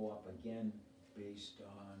scheduled to go up again based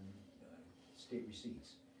on state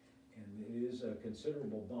receipts. And it is a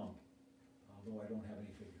considerable bump, although I don't have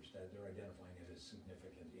any figures, that they're identifying it as a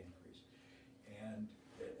significant increase. And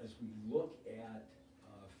as we look at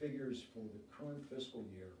figures for the current fiscal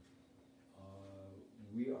year,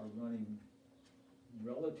 we are running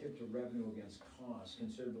relative to revenue against costs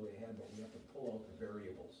considerably ahead, but we have to pull out the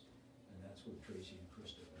variables. And that's what Tracy and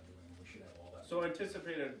Krista are doing, we should have all that. So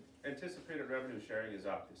anticipated revenue sharing is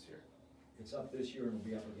up this year. It's up this year and will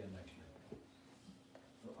be up again next year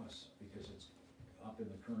for us, because it's up in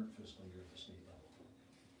the current fiscal year at the state level.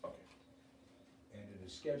 Okay. And it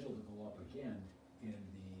is scheduled to go up again in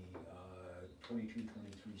the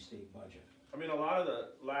 22-23 state budget. I mean, a lot of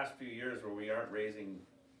the last few years where we aren't raising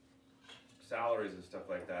salaries and stuff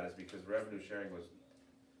like that is because revenue sharing was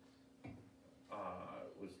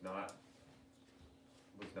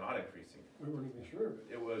not increasing. We weren't even sure of it.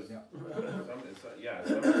 It was, Yeah.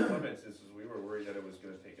 some instances, we were worried that it was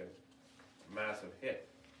gonna take a massive hit,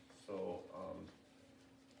 so,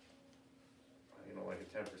 like a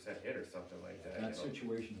 10% hit or something like that, That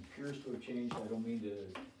situation appears to have changed, I don't mean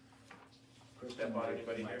to, Krista, Step on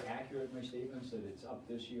anybody am I here? accurate in my statements that it's up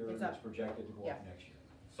this year and It's it's up. projected to go up Yeah. next year?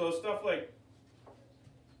 So stuff like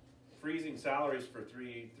freezing salaries for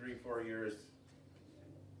 4 years,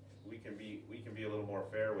 we can be a little more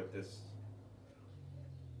fair with this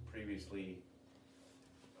previously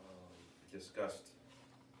discussed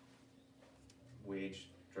wage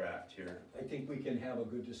draft here. I think we can have a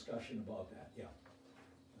good discussion about that, yeah.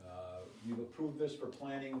 You've approved this for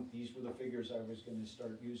planning, these were the figures I was gonna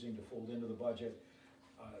start using to fold into the budget.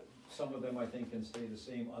 Some of them I think can stay the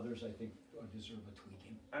same, others I think deserve a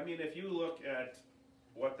tweaking. I mean, if you look at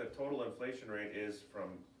what the total inflation rate is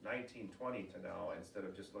from 1920 to now, instead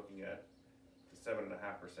of just looking at the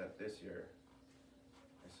 7.5% this year,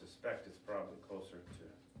 I suspect it's probably closer to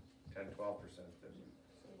 10-12% than.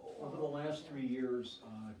 Over the last 3 years,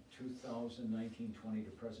 2019, 20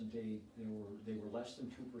 to present day, they were less than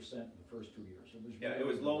 2% the first 2 years. It was Yeah, it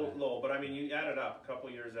was low, but I mean, you add it up, a couple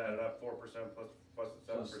of years added up, 4% plus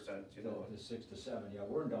the 7%, you know. The 6 to 7, yeah,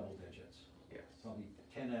 we're in double digits. Yes. Probably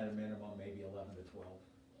 10 at a minimum, maybe 11 to 12.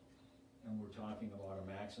 And we're talking about a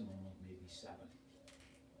maximum of maybe 7.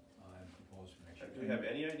 Proposed for next year. Do we have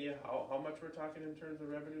any idea how much we're talking in terms of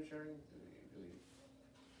revenue sharing?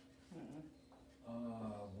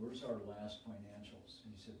 Where's our last financials?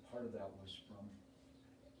 He said part of that was from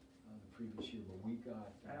the previous year, but we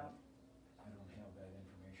got, I don't have that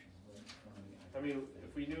information right in front of me. I mean,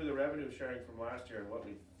 if we knew the revenue sharing from last year and what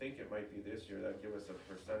we think it might be this year, that'd give us a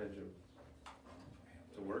percentage to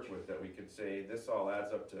work with, that we could say, this all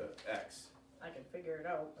adds up to X. I can figure it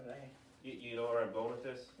out, but You know where I'm going with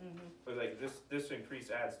this? Mhm. But like, this increase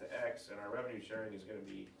adds to X, and our revenue sharing is gonna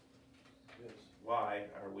be Yes. Y.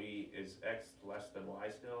 Is X less than Y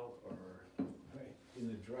still, or? Right. In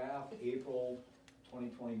the draft, April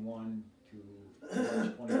 2021 to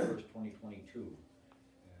March 21st, 2022. And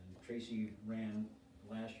Tracy ran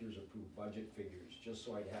last year's approved budget figures, just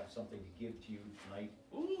so I'd have something to give to you tonight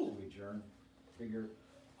to adjourn. Figure,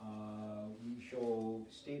 we show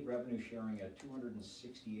state revenue sharing at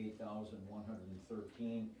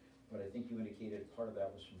 268,113, but I think you indicated part of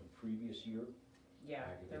that was from the previous year. yeah,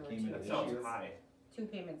 They there were came in two That this sounds year. high. Two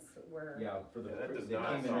payments were. Yeah, for the, Yeah, that does they not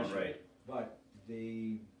came in sound this year. right. But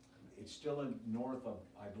it's still in north of,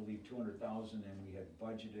 I believe, 200,000, and we had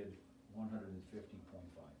budgeted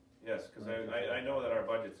 150.5. Yes, cause I know that our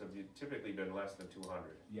budgets have typically been less than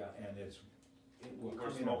 200. Yeah, and it will We're come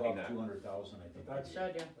in smoking above that. 200,000, I think. But that's,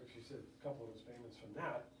 Showed you. like she said, a couple of those payments from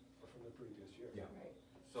that are from the previous year. Yeah. Right.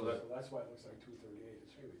 So that, that's why it looks like 238,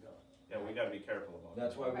 it's really not. yeah, we gotta be careful about that.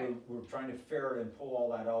 That's why Right. we're trying to ferret and pull all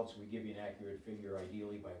that out, so we give you an accurate figure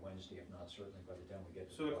ideally by Wednesday, if not certainly by the time we get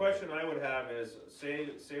to. So the question I would have is, say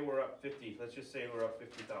we're up 50, let's just say we're up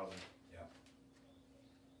 50,000. Yeah.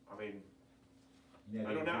 I mean, Net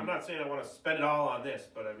I'm increase- not saying I wanna spend it all on this,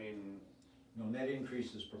 but I mean, No, net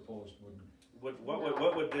increases proposed would what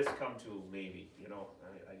would this come to, maybe, you know,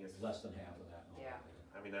 I guess, less than half of that. Yeah.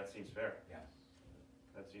 I mean, that seems fair. Yeah.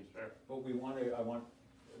 That seems fair. But we're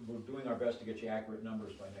doing our best to get you accurate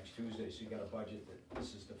numbers by next Tuesday, so you got a budget that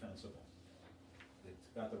this is defensible. It's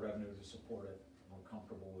got the revenue to support it, we're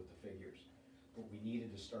comfortable with the figures. But we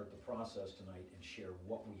needed to start the process tonight and share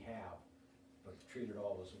what we have, but treat it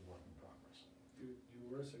all as a work in progress. You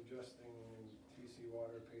were suggesting TC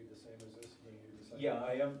Water paid the same as this, when you decided?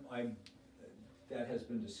 Yeah, that has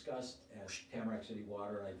been discussed at Tamarack City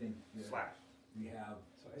Water, and I think Slash. we have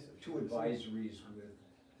So I said, two advisories with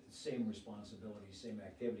same responsibilities, same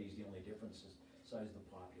activities, the only difference is size of the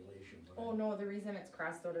population. But Oh, no, the reason it's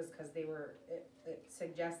crossed out is because it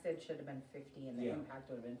suggested should have been 50 and the Yeah. impact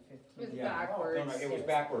would have been It was 15. Yeah. backwards. No, it was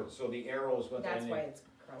backwards, so the arrows went. That's why it's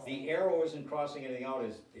crossed. The arrow isn't crossing anything out,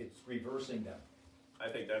 it's reversing them. I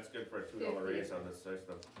think that's good for a $2 raise on this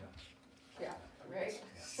system. Yeah, right?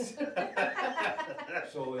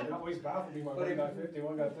 So, It always baffled me when But one if- got 50,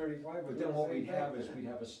 one got 35. but then what we'd have is we'd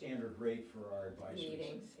have a standard rate for our advisories.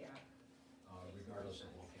 Meetings, yeah. Regardless of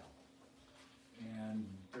locale. And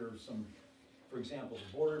there's some, for example,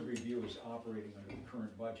 the board of review is operating under the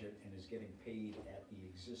current budget and is getting paid at the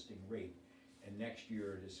existing rate. And next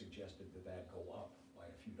year it is suggested that that go up by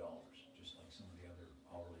a few dollars, just like some of the other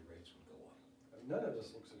hourly rates would go up. None of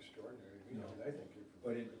this looks extraordinary, I mean, No. I think,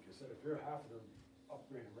 But like you said, if you're half the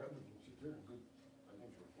upgraded revenues, if you're in good, I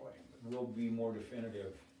think you're fine. But We'll be more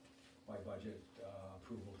definitive by budget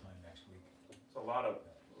approval time next week. It's a lot of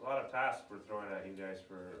tasks we're throwing at you guys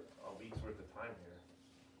for a week's worth of time here.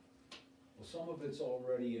 Well, some of it's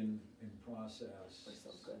already in process. We're so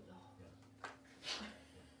good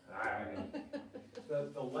though.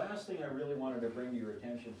 The last thing I really wanted to bring to your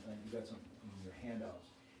attention, and you got some in your handouts,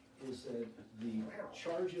 is that the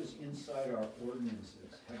charges inside our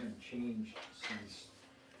ordinances haven't changed since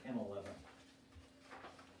 10/11.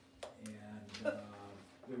 And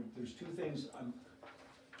there's two things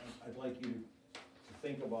I'd like you to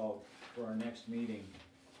think about, for our next meeting,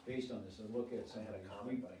 based on this, and look at some I of had a these.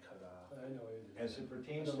 comment, but I cut off. I know it is. As it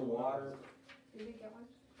pertains I to don't know what water, else. You didn't get one?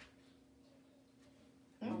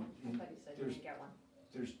 Mm, Oh, I thought you said you there's- didn't get one.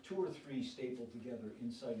 there's 2 or 3 stapled together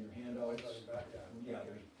inside your I handouts. got it back, yeah. Yeah,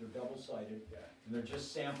 they're double-sided, Yeah. and they're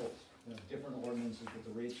just samples, different ordinances with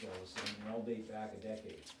the rates are all the same, and they all date back a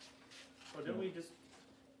decade. Well, didn't we just,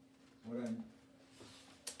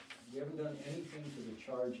 We haven't done anything to the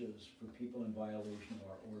charges for people in violation of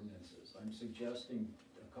our ordinances. I'm suggesting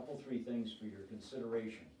a couple, 3 things for your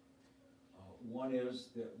consideration. One is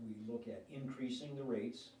that we look at increasing the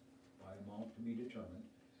rates by amount to be determined,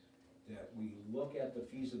 that we look at the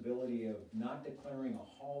feasibility of not declaring a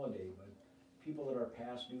holiday, but people that are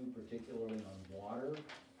past due, particularly on water,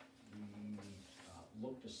 we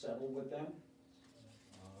look to settle with them,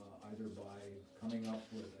 either by coming up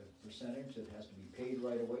with a percentage that has to be paid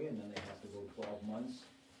right away, and then they have to go 12 months,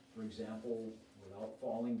 for example, without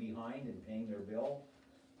falling behind and paying their bill,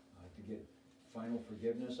 to get final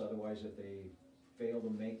forgiveness. Otherwise, if they fail to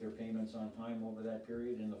make their payments on time over that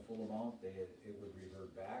period in the full amount, it would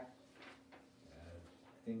revert back.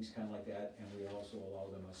 Things kind of like that, and we also allow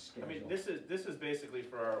them a I schedule. mean, this is basically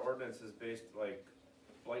for our ordinances based like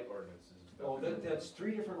blight ordinances. and stuff. Oh, that's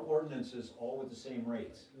 3 different ordinances, all with the same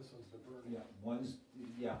rates. This one's the burden. Yeah,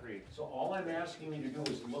 yeah. Agreed. So all I'm asking you to do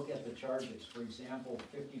is look at the charges. For example,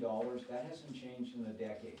 $50, that hasn't changed in a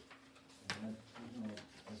decade. And that,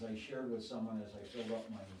 as I shared with someone as I filled up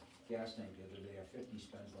my gas tank the other day, a 50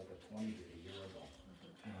 spends like a 20 did a year ago.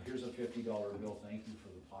 Here's a $50 bill, thank you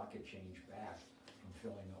for the pocket change back from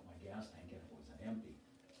filling up my gas tank, and it wasn't empty.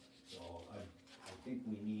 So I think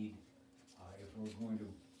we need, if we're going to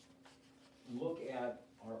look at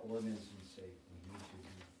our ordinance and say, we need to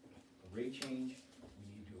do a rate change, we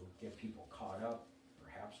need to get people caught up,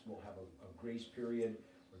 perhaps we'll have a grace period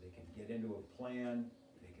where they can get into a plan,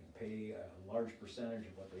 they can pay a large percentage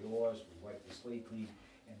of what they owe us, we wipe the slate clean,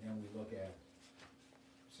 and then we look at,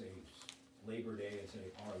 say, Labor Day and say,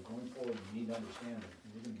 all right, going forward, you need to understand that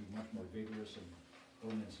we're gonna be much more vigorous in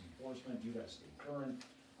ordinance enforcement, you gotta stay current,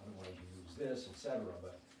 otherwise you lose this, et cetera,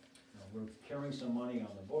 but, we're carrying some money on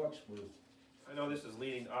the books, I know this is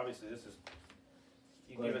leading, obviously, this is,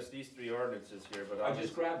 you But- give us these 3 ordinances here, but I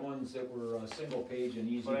just grabbed ones that were single page and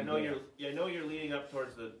easy But I to know get. you're leading up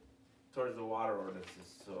towards the water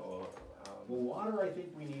ordinances, so, Well, water, I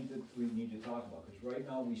think we need to talk about, because right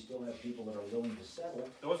now, we still have people that are willing to settle.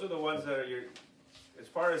 those are the ones that are as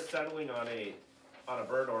far as settling on a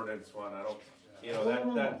burn ordinance one, I don't,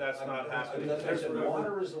 No. that's not happening. That's why I said, There's-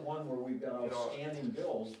 water is the one where we've got You know- outstanding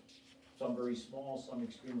bills, some very small, some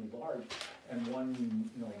extremely large, and one,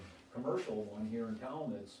 commercial one here in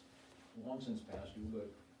town that's long since past due, but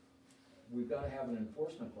we've gotta have an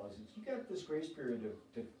enforcement clause. You got this grace period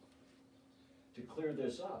to clear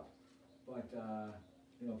this up, but,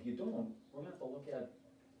 if you don't, we're gonna have to look at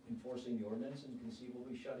enforcing the ordinance and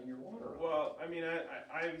conceivably shutting your water off. Well, I mean, I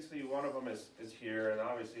obviously, one of them is here, and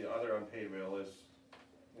obviously, the other unpaid bill is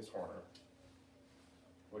Horner,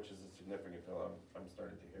 which is a significant bill, I'm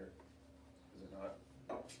starting to hear, is it not?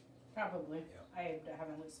 Probably. Yeah. I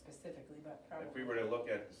haven't looked specifically, but probably. If we were to look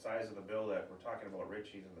at the size of the bill that we're talking about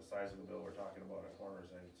Ritchie's and the size of the bill we're talking about at Horner's,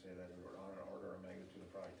 I'd say that we're on an order of magnitude of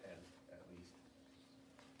probably 10 at least.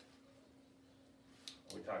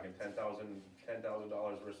 Are we talking $10,000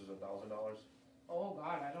 versus $1,000? Oh,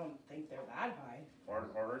 God, I don't think they're that high.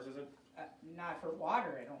 Horner's isn't? Not for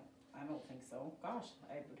water, I don't think so. Gosh,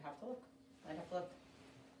 I would have to look. I'd have to look.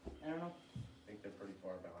 I don't know. I think they're pretty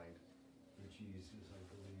far behind. Ritchie's is, I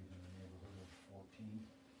believe, in the neighborhood of 14.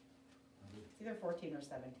 It's either 14 or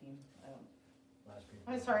 17. I don't. Last paper.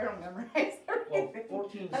 I'm sorry, I don't memorize Well, everything.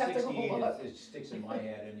 14 I have to go 68, look. it sticks in my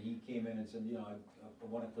head, and he came in and said, I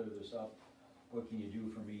wanna clear this up, what can you do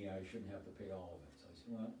for me, I shouldn't have to pay all of it, so I said,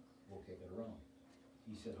 well, we'll kick it around.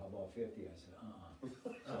 He said, how about 50, I said,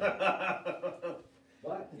 So,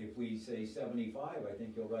 but if we say 75, I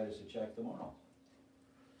think he'll write us a check tomorrow.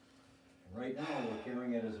 And right now, we're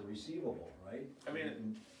carrying it as a receivable, right? I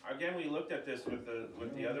mean, again, we looked at this with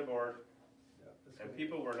the other board, and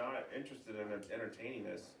people were not interested in entertaining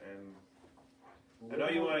this, and I know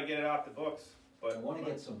you wanna get it off the books, but I wanna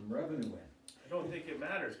get some revenue in. I don't think it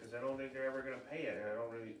matters, cause I don't think they're ever gonna pay it, and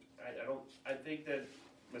I think that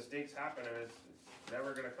mistakes happen, and it's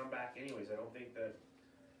never gonna come back anyways. I don't think that,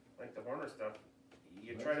 like the Horner stuff,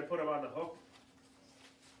 you try to put them on the hook.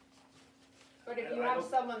 But if you I have don't-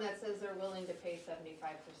 someone that says they're willing to pay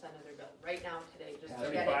 75% of their bill, right now, today, just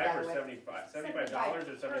to get it 75 that or way. $75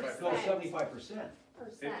 or $75? No, 75%.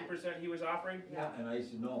 50% he was offering? Yeah. And I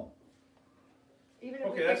said, no. even if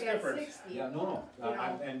Okay, we that's took it at different. 60. Yeah, no, You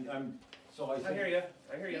know. so I I think. hear you,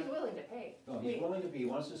 I hear He's you. willing to pay. No, he's willing to be, he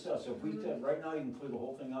wants to sell, so if we, Mhm. right now, you can clear the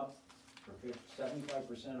whole thing up for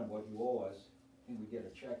 75% of what you owe us, and we get a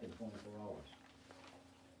check in 24 hours.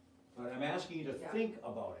 But I'm asking you to Yeah. think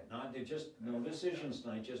about it, not to just, no decisions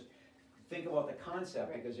tonight, just think about the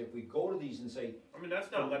concept, Right. because if we go to these and say, I mean, that's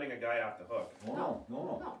not letting a guy off the hook. no,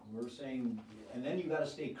 No. we're saying, and then you gotta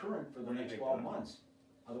stay current for the What do you next think, 12 Don? months,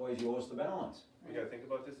 otherwise you owe us the balance. We gotta think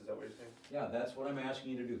about this, is that what you're saying? Yeah, that's what I'm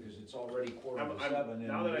asking you to do, because it's already 6:45, and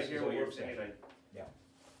Now that I this is hear a what you're work saying, session. I.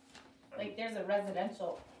 Yeah. Like, there's a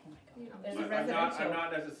residential, oh my You god, know. there's a I'm residential.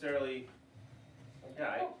 not necessarily,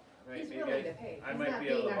 yeah, He's maybe willing to pay. I He's might not be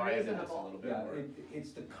able to being buy into this a unreasonable. little bit Yeah, more.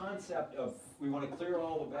 it's the concept of, we wanna clear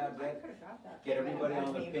all the bad I debt, could've got that. get everybody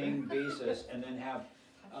on the Neighbor. paying basis, and then have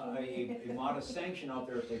a modest sanction out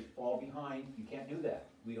there if they fall behind. You can't do that.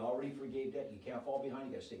 We already forgave debt, you can't fall behind,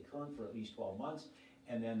 you gotta stay current for at least 12 months,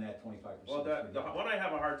 and then that 25%. Well, the one I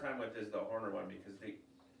have a hard time with is the Horner one, because they're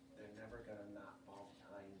never gonna not fall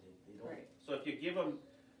behind, they don't. Right. So if you give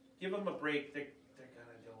them a break, they're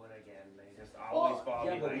gonna do it again, they just always fall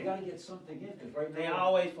Yeah, but we behind. gotta get something in, cause right now. They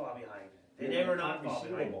always fall behind, they we have never an not account fall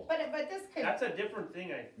behind. receivable. But this could, That's a different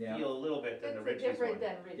thing, I Yeah. feel a little bit than the It's Richie's different one.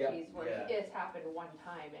 than Richie's, where Yeah. it's happened one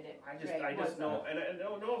time and it. I just wasn't- know, and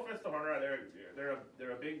no offense to Horner,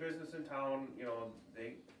 they're a big business in town, you know,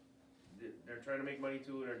 they're trying to make money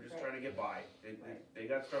too, they're just Right. trying to get by. They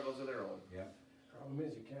got struggles of their own. Problem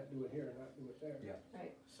is, you can't do it here and not do it there. Yeah.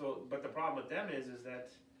 Right. So, but the problem with them is that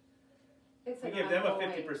It's we an give them a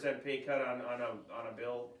ongoing- 50% pay cut on a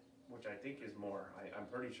bill, which I think is more. I'm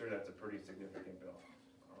pretty sure that's a pretty significant bill.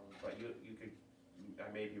 But you could,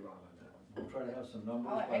 I may be wrong on that one. We'll try to have some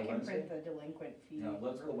numbers I by can Wednesday. print the delinquent fee. Yeah,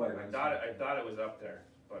 let's go by I Wednesday. thought it was up there,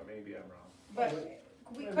 but maybe I'm wrong. But Well,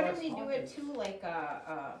 couldn't we that's do it fine. too, like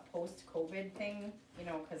a post-COVID thing, you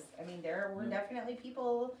know, cause I mean, there were Yeah. definitely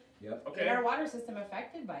people Yep, Okay. in our water system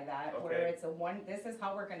affected by that, where Okay. it's this is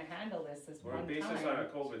how we're gonna handle this We're one base this on a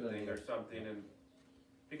time. COVID thing or something, and,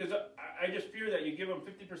 because I just fear that you give them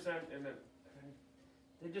 50% and then,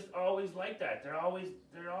 they just always like that, they're always,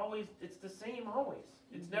 it's the same always.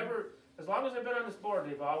 It's never, as long as I've been on this board,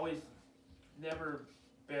 they've always never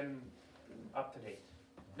been up to date,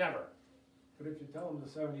 never. But if you tell them the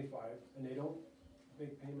 75 and they don't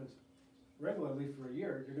make payments regularly for a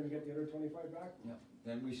year, you're gonna get the other 25 back.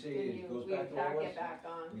 then we say Then it goes we back to what tack it was. it back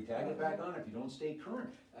on. We tag it back on if you don't stay current.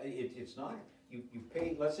 It's not, you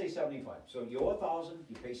pay, let's say 75, so you owe 1,000,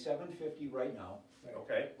 you pay 750 right now,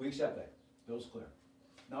 Okay, we accept that, bill's clear.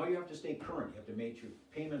 Now you have to stay current, you have to make your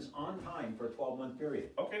payments on time for a 12-month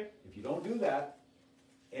period. okay, If you don't do that,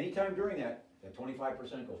 anytime during that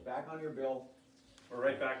 25% goes back on your bill, we're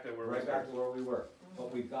right back to where we're we right back started. to where we were.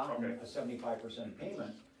 But we've gotten Okay. a 75%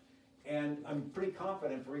 payment, and I'm pretty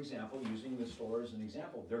confident, for example, using the store as an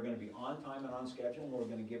example, they're gonna be on time and on schedule, and we're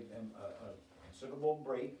gonna give them a considerable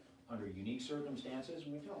break under unique circumstances,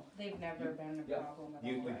 and we tell They've never been a Yeah. problem at them,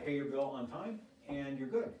 you all. pay your bill on time, and you're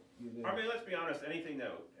good. I mean, let's be honest, anything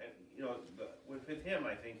that, you know, with him,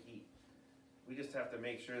 I think we just have to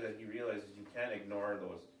make sure that he realizes you can't ignore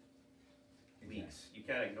those leaks. You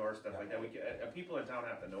can't ignore stuff like that. People in town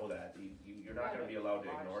have to know that. You're not gonna be allowed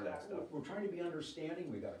to ignore that stuff. We're trying to be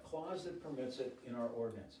understanding, we've got a clause that permits it in our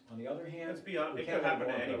ordinance. On the other hand, Let's be honest, we it can't could happen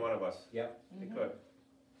let to it go any on one of us. Yep, It Mhm. could.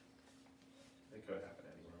 It could happen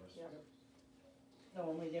to any one of us. Yep. The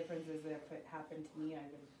only difference is if it happened to me, I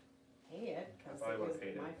would pay it, cause I it would've was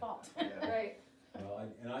paid it. my fault. Yeah. Right, well,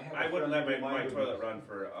 and I have. a I wouldn't let friendly my reminder toilet because run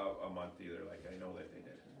for a month either, like I know that they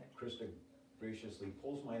did. Krista graciously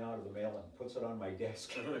pulls mine out of the mail and puts it on my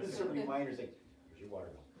desk. It's a reminder, saying, here's your water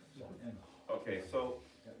bill. So, and Okay, so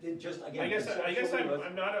it just, again. I guess conceptually, let's-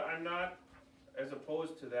 I'm not as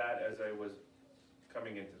opposed to that as I was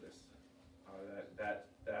coming into this,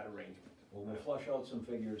 that arrangement. Well, we'll flush out some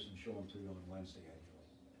figures and show them to you on Wednesday, actually.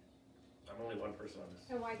 I'm only one person on this.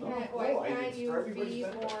 and why No, can't, no, why it's can't for you everybody's be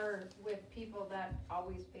benefit. more with people that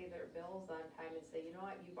always pay their bills on time and say, you know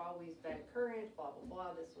what, you've always been current, blah, blah,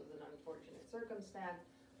 blah, this was an unfortunate circumstance,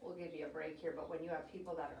 we'll give you a break here, but when you have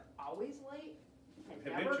people that are always late and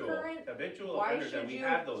never current, Habitual why offenders, and should we you,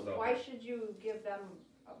 have those out why there. should you give them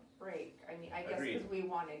a break? I mean, I guess Agreed. because we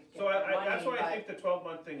wanna get So the that's money, why I but, think the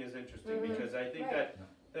 12-month thing is interesting, Mhm. because I think Right.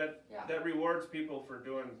 yeah, that rewards people for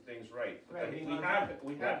doing things right. Right.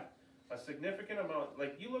 We have a significant amount,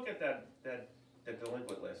 like, you look at the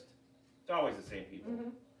delinquent list, it's always the same people.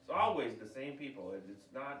 Mhm. It's always the same people, it's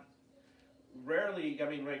not, rarely, I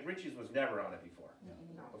mean, like, Richie's was never on it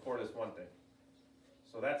no, before this one thing.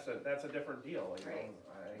 So that's a different deal, like, you know, Right.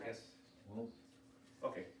 I Right. guess, Well,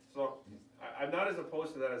 okay, so, I'm not as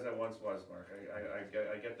opposed to that as I once was, Mark,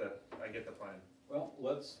 I get the plan. Well,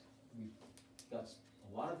 we've got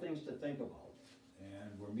a lot of things to think about,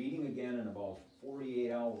 and we're meeting again in about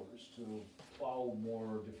 48 hours to plow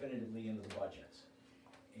more definitively into the budgets.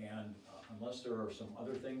 And unless there are some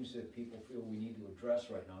other things that people feel we need to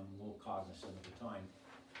address right now, I'm a little cognizant of the time.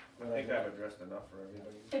 I think I've addressed enough for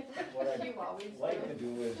everybody. What You always I'd like to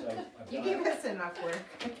do is, I've You got, gave us enough work.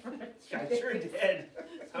 I sure did,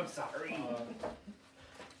 I'm sorry.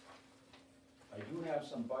 I do have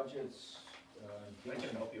some budgets, I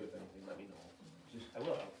can help you with anything, let me know. just I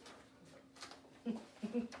will help.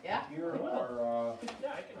 Yeah. here are, Yeah,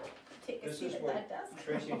 I can help. Take a this seat is at what that desk.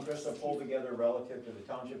 Tracy and Krista pulled together relative to the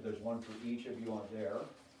township. There's one for each of you on there.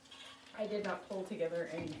 I did not pull together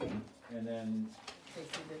anything. And then Tracy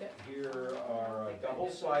did it. here are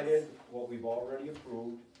double-sided, what we've already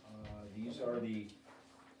approved. These are the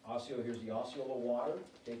here's the Osceola Water,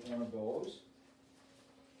 take one of those.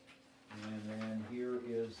 And then here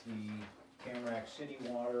is the Tamarack City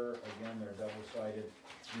Water, again, they're double-sided.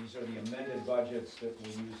 These are the amended budgets that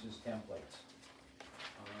we'll use as templates.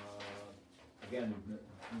 Again,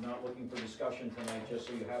 not looking for discussion tonight, just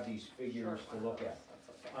so you have these figures to look at.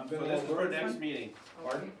 I'm So gonna this is for alert next you- meeting,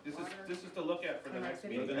 Pardon? this is to look at for the Tamarack next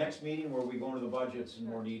City? For meeting. the next meeting where we go into the budgets in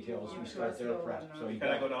more details, we start their prep, so you Can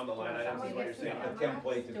I got go down the line items, is what you're saying? a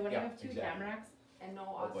template to, Do we yeah, have two exactly. Tamaracks? And no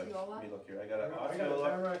Oh, boy, Osceola? let me look here, I got an I got a Osceola,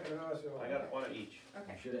 Tamarack and an Osceola. I got one of each.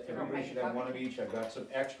 Okay. Everybody should have one of each, I've got some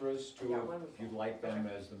extras too, Yeah, one if you'd like them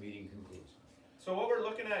as the meeting concludes. So what we're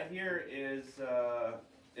looking at here is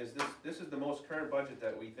this is the most current budget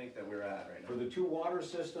that we think that we're at right For now. the two water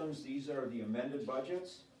systems, these are the amended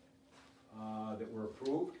budgets, that were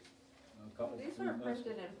approved. A couple. These were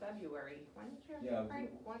printed in February. When did you Yeah. have to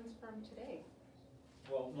print ones from today?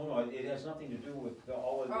 Well, no, it has nothing to do with,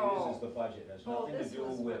 all it Oh. is the budget, it has Oh, nothing to this do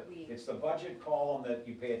was with, what we- it's the budget column that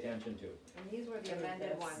you pay attention to. And these were the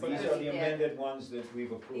amended ones. These that are we the did. amended ones that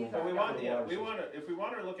we've approved. These But we are- want, for the yeah, water we system. wanna, if we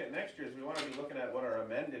wanna look at next year's, we wanna be looking at what our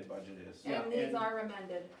amended budget is. Yeah, And these and are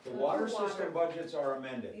amended. The Those water are system budgets are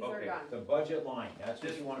amended. These are Okay. done, The budget line, that's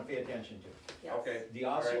what you wanna pay attention to. yes. Okay, The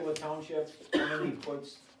Osceola Township finally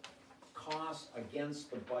puts costs against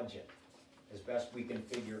the budget as best we can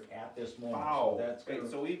figure at this moment. wow, So that's okay, gonna,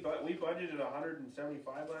 so we budgeted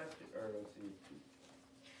 175 last year, or let's see.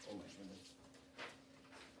 Oh my goodness.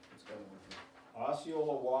 What's going on here?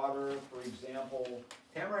 Osceola Water, for example,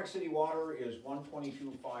 Tamarack City Water is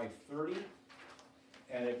 122,530.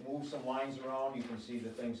 And it moves some lines around, you can see the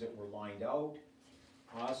things that were lined out.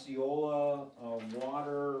 Osceola,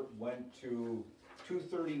 water went to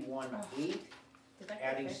 231,800. Did that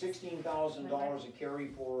get Adding fixed? $16,000 of carry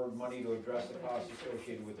forward money to address the costs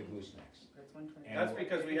associated with the goosenecks. It's 120. And- That's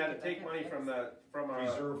because we had to take money from a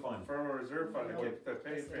Reserve fund. reserve fund to get, to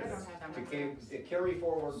pay for I it. don't have To them. the carry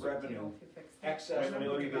forward revenue, excess Let me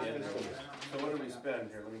from look at previous this. fiscal years. So what did we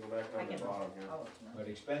spend here? Let me go back down to the bottom here. But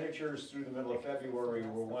expenditures through the middle of February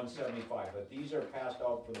were 175, but these are passed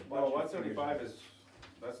out for the budget. No, 175 is,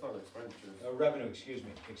 that's not expenditures. Revenue, excuse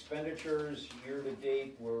me. Expenditures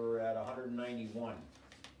year-to-date were at 191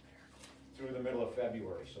 through the middle of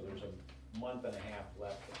February, so there's a month and a half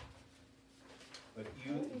left. But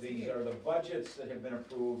these are the budgets that have been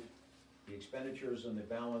approved. The expenditures and the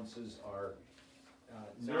balances are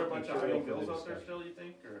Is there a not bunch of material hiding for the bills out there discussion. still, you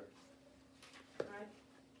think, or Right.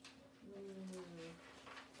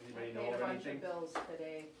 anybody I know paid a of bunch anything? of bills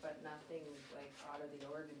today, but nothing like out of the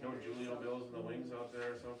ordinary. No Julio so- bills in the wings out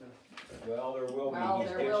there or something? Well, there will be, Well, he's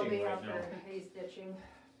there will ditching be right out now. there, he's ditching.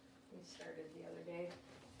 He started the other day,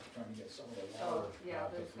 Trying to get some of the so, water yeah,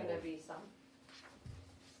 off the there's floor. gonna be some.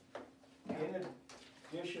 In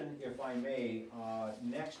addition, if I may,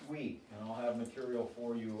 next week, and I'll have material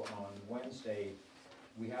for you on Wednesday,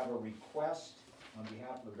 we have a request on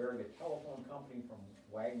behalf of the Barriga Telephone Company from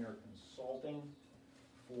Wagner Consulting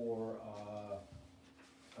for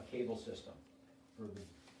a cable system for the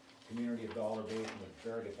community of Dollar Basin with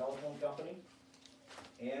Barriga Telephone Company.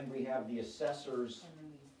 And we have the assessor's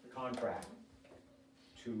contract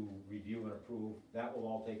to review and approve. That will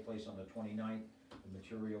all take place on the 29th. The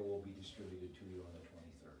material will be distributed to you on the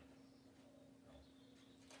 23rd.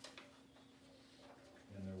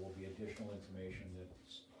 And there will be additional information that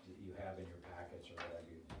you have in your packets or what have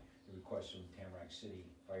you. The request from Tamarack City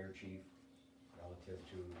Fire Chief relative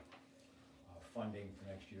to funding for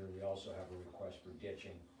next year. We also have a request for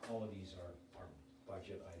ditching. All of these are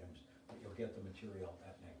budget items, but you'll get the material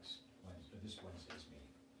at next Wednesday, this Wednesday's meeting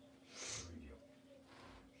for review.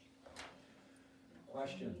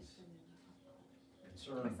 Questions?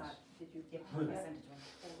 Concerns? Did you get, I sent it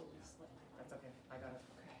to him. That's okay, I got it.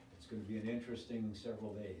 It's gonna be an interesting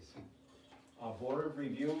several days. Board of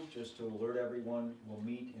Review, just to alert everyone, will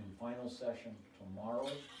meet in final session tomorrow.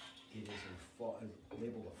 It is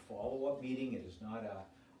labeled a follow-up meeting. It is not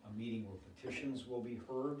a meeting where petitions will be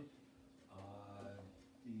heard.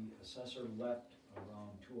 The assessor left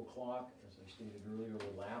around 2 o'clock, as I stated earlier, a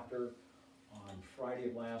little after, on Friday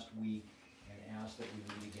of last week, and asked that we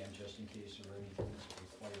meet again just in case there are any things that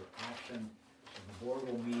require action. So the board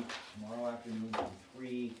will meet tomorrow afternoon from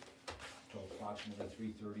 3 till approximately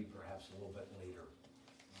 3:30, perhaps a little bit later,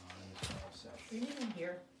 in this final session. Are you meeting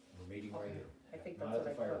here? We're meeting right here. I think Not that's at what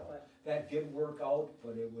I the fire put, hall. but, That did work out,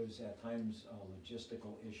 but it was at times a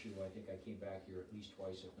logistical issue. I think I came back here at least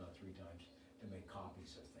twice, if not 3 times, to make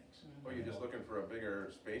copies of things. Or you're just looking for a bigger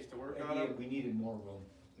space to work Yeah, out of? we needed more room.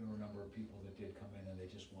 There were a number of people that did come in and they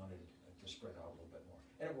just wanted to spread out a little bit more.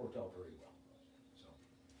 And it worked out very well, so.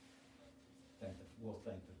 We'll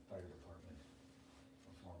thank the fire department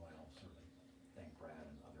for I'll certainly thank Brad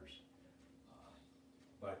and others.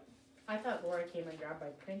 But I thought Laura came and grabbed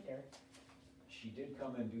my printer. she did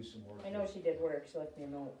come and do some work. I know she did work, she left me a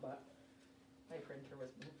note, but my printer was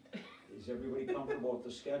moved. Is everybody comfortable with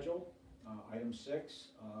the schedule? Item 6,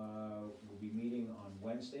 we'll be meeting on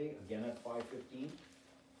Wednesday, again at 5:15,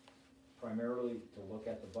 primarily to look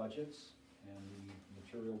at the budgets and the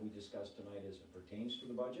material we discussed tonight as it pertains to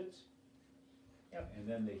the budgets. Yep. And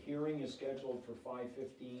then the hearing is scheduled for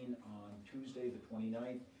 5:15 on Tuesday, the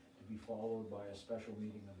 29th, to be followed by a special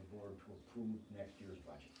meeting of the board to approve next year's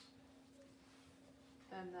budgets.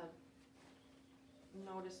 And the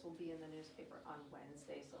notice will be in the newspaper on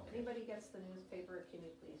Wednesday, so if anybody gets the newspaper, can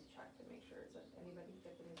you please check to make sure it's, anybody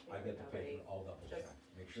get the newspaper? I get the Nobody? paper, I'll double check, Just-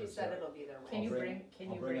 make sure She it's said there. it'll be there Can you Wednesday.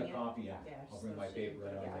 bring I'll bring a it? copy, yeah. Yeah, I'll bring so my she can paper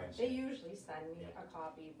put in it on on. Yeah, Wednesday. they usually send me Yeah. a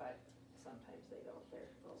copy, but sometimes they don't, they're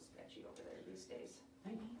a little sketchy over there these days.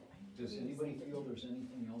 Does anybody feel there's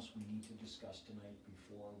anything else we need to discuss tonight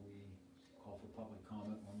before we call for public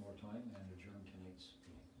comment one more time and adjourn tonight's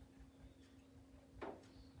meeting?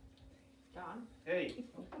 John, Hey, you've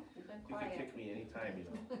been you can quiet. kick me anytime, you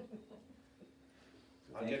know.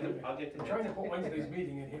 I'll Thank get you. to, I'll get to. I'm trying to put Wednesday's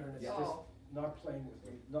meeting in here and it's just Oh. not playing with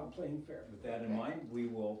me, not playing fair. With that in mind, we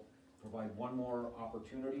will provide one more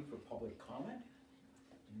opportunity for public comment.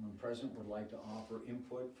 Anyone present would like to offer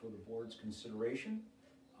input for the board's consideration.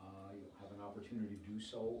 You'll have an opportunity to do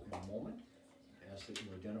so in a moment. Ask that you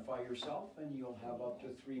identify yourself, and you'll have up to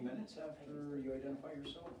 3 minutes after you identify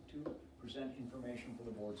yourself to present information for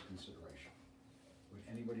the board's consideration. Would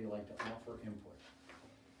anybody like to offer input?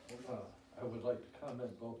 I would like to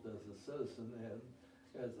comment both as a citizen and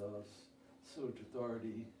as a sewage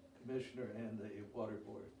authority commissioner and a water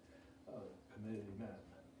board committee man,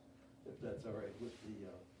 if that's all right with the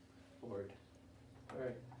board. All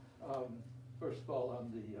right. First of all,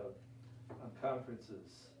 on the on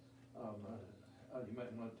conferences, you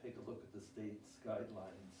might want to take a look at the state's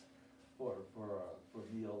guidelines for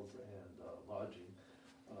meals and lodging.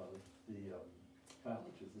 The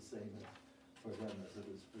mileage is the same for them as it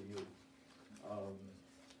is for you.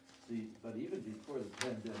 But even before the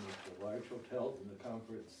pandemic, the large hotels in the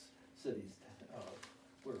conference cities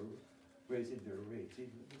were raising their rates.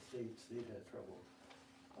 Even the state had trouble,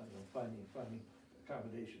 finding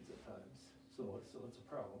accommodations at times. So it's a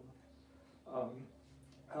problem.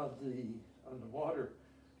 On the water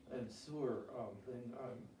and sewer thing,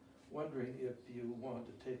 I'm wondering if you want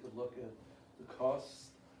to take a look at the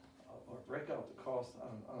costs or break out the costs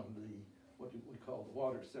on the what we call the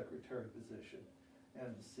water secretary position,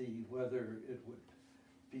 and see whether it would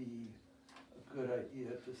be a good idea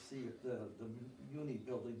to see if the Muni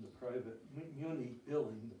building, the private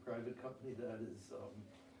company that is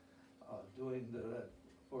doing that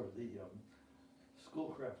for the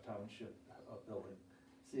Schoolcraft Township building,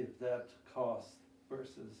 see if that cost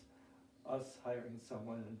versus us hiring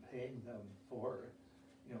someone and paying them for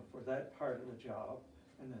that part of the job.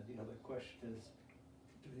 And then the other question is,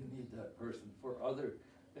 do you need that person for other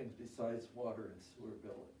things besides water and sewer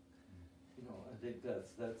billing? I think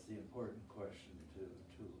that's the important question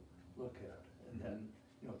to look at, and then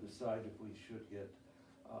decide if we should get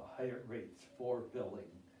higher rates for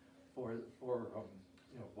billing for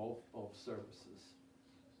both services,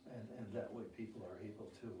 and that way people are able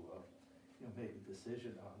to make a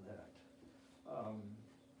decision on that.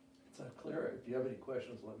 Is that clear? If you have any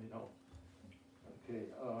questions, let me know. Okay.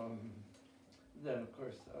 Then, of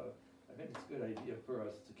course, I think it's a good idea for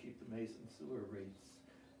us to keep the Mason sewer rates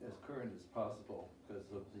as current as possible because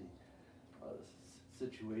of the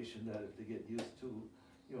situation that if they get used to,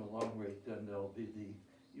 a long rate, then there'll be the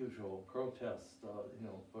usual protests,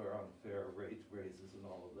 for unfair rate raises and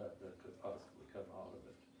all of that could possibly come out of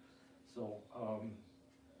it. So,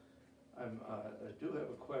 I do have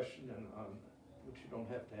a question, and which you don't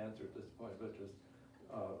have to answer at this point, but just,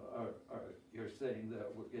 you're saying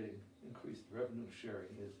that we're getting increased revenue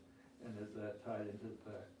sharing and is that tied into the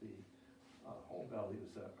fact the home values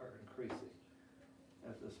that are increasing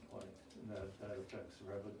at this point, and that affects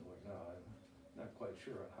revenue or not? I'm not quite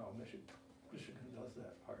sure on how Michigan does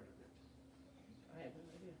that part of it. I have no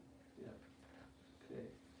idea. Yeah, okay.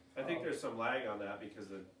 I think there's some lag on that because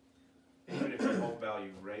even if your home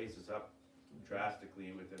value raises up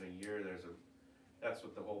drastically within a year, that's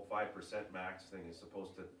what the whole 5% max thing is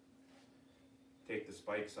supposed to take the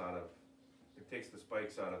spikes out of. It takes the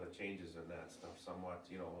spikes out of the changes in that stuff somewhat,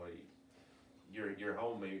 you know, your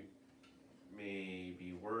home may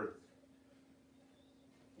be worth,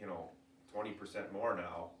 you know, 20% more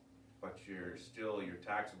now, but your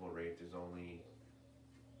taxable rate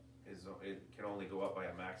it can only go up by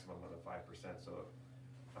a maximum of the 5%. So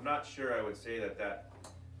I'm not sure I would say that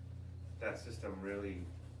system really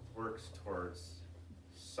works towards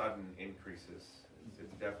sudden increases.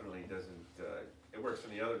 It definitely doesn't, it works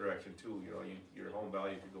in the other direction too, you know, your home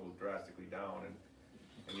value could go drastically down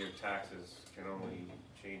and your taxes can only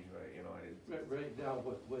change by, you know. Right now,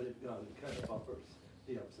 what it does, it kind of buffers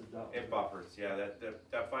the ups and downs. It buffers, yeah,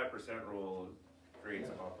 that 5% rule creates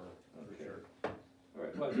a buffer, for Okay. sure. All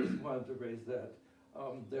right, well, I just wanted to raise that.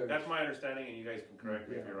 That's my understanding, and you guys can correct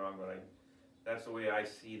me if Yeah. you're wrong, but that's the way I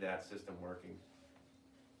see that system working.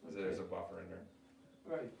 Is There's a Okay. buffer in there.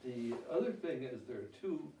 All right, the other thing is there are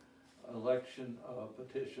two election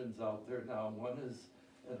petitions out there now. One is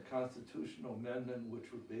a constitutional amendment,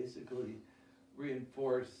 which would basically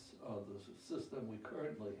reinforce the system we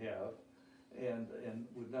currently have and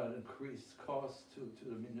would not increase costs to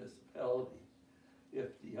the municipality.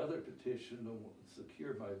 If the other petition, the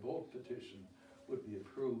Secure My Vote petition, would be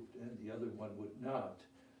approved and the other one would not,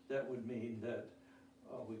 that would mean that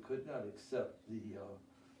we could not accept the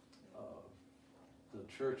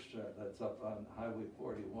church that's up on Highway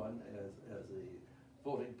 41 as a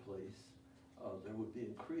voting place. There would be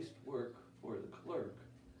increased work for the clerk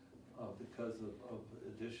because of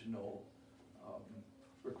additional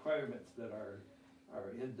requirements that are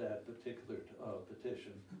in that particular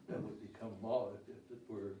petition that would become law if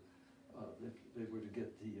they were to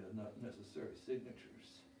get the not necessary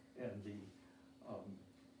signatures. And the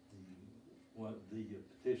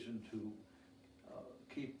petition to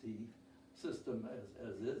keep the system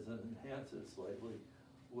as is and enhance it slightly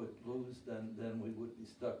would lose, then we would be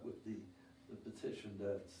stuck with the petition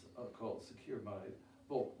that's called Secure My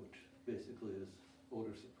Vote, which basically is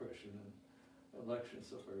voter suppression and election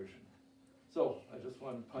subversion. So I just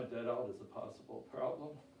wanted to point that out as a possible problem.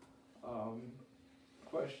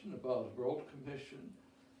 Question about road commission.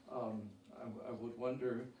 I would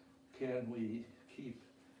wonder, can we keep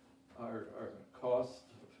our cost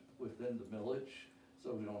within the millage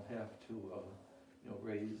so we don't have to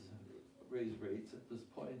raise rates at this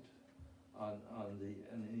point on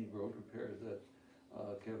any road repairs that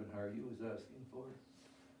Kevin Hardy was asking for?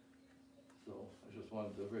 So I just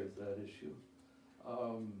wanted to raise that issue.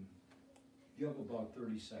 You have about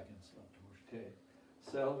 30 seconds left, George. Okay,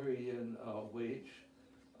 salary and wage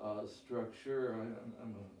structure,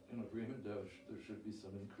 I'm in agreement that there should be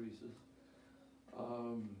some increases.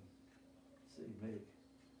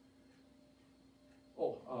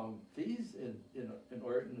 Fees in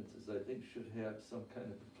ordinances, I think, should have some kind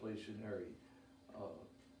of inflationary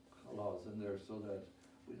clause in there so that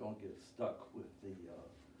we don't get stuck with the,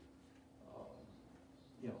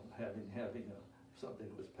 having something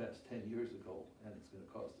that was passed 10 years ago and it's gonna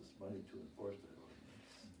cost us money to enforce that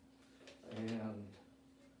ordinance. And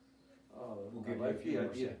We'll I give you a like few the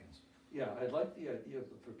more idea. seconds. Yeah, I like the idea of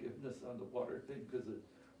the forgiveness on the water thing, because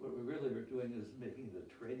what we really are doing is making the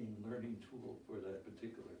training, learning tool for that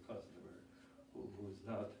particular customer who's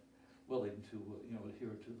not willing to,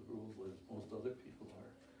 adhere to the rules as most other people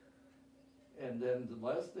are. And then the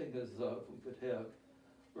last thing is, if we could have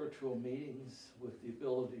virtual meetings with the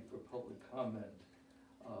ability for public comment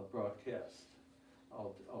broadcast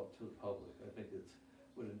out to the public. I think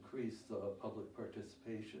would increase public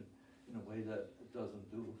participation in a way that it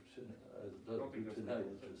doesn't do as it doesn't do tonight,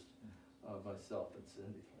 it's just myself and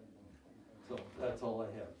Cindy. So that's all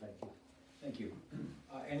I have, thank you. Thank you.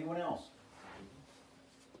 Anyone else?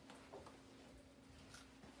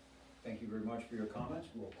 Thank you very much for your comments.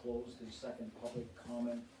 We'll close the second public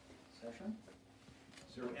comment session.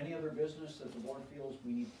 Is there any other business that the board feels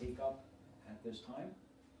we need to take up at this time?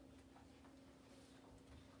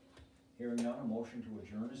 Hearing none, a motion to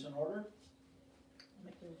adjourn is in order.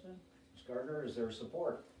 Ms. Gardner, is there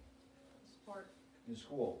support? Support. Ms.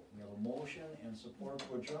 School, we have a motion and support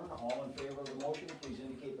to adjourn. All in favor of the motion, please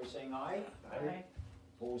indicate by saying aye. Aye.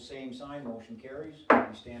 Opposed, same sign, motion carries.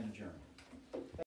 We stand adjourned.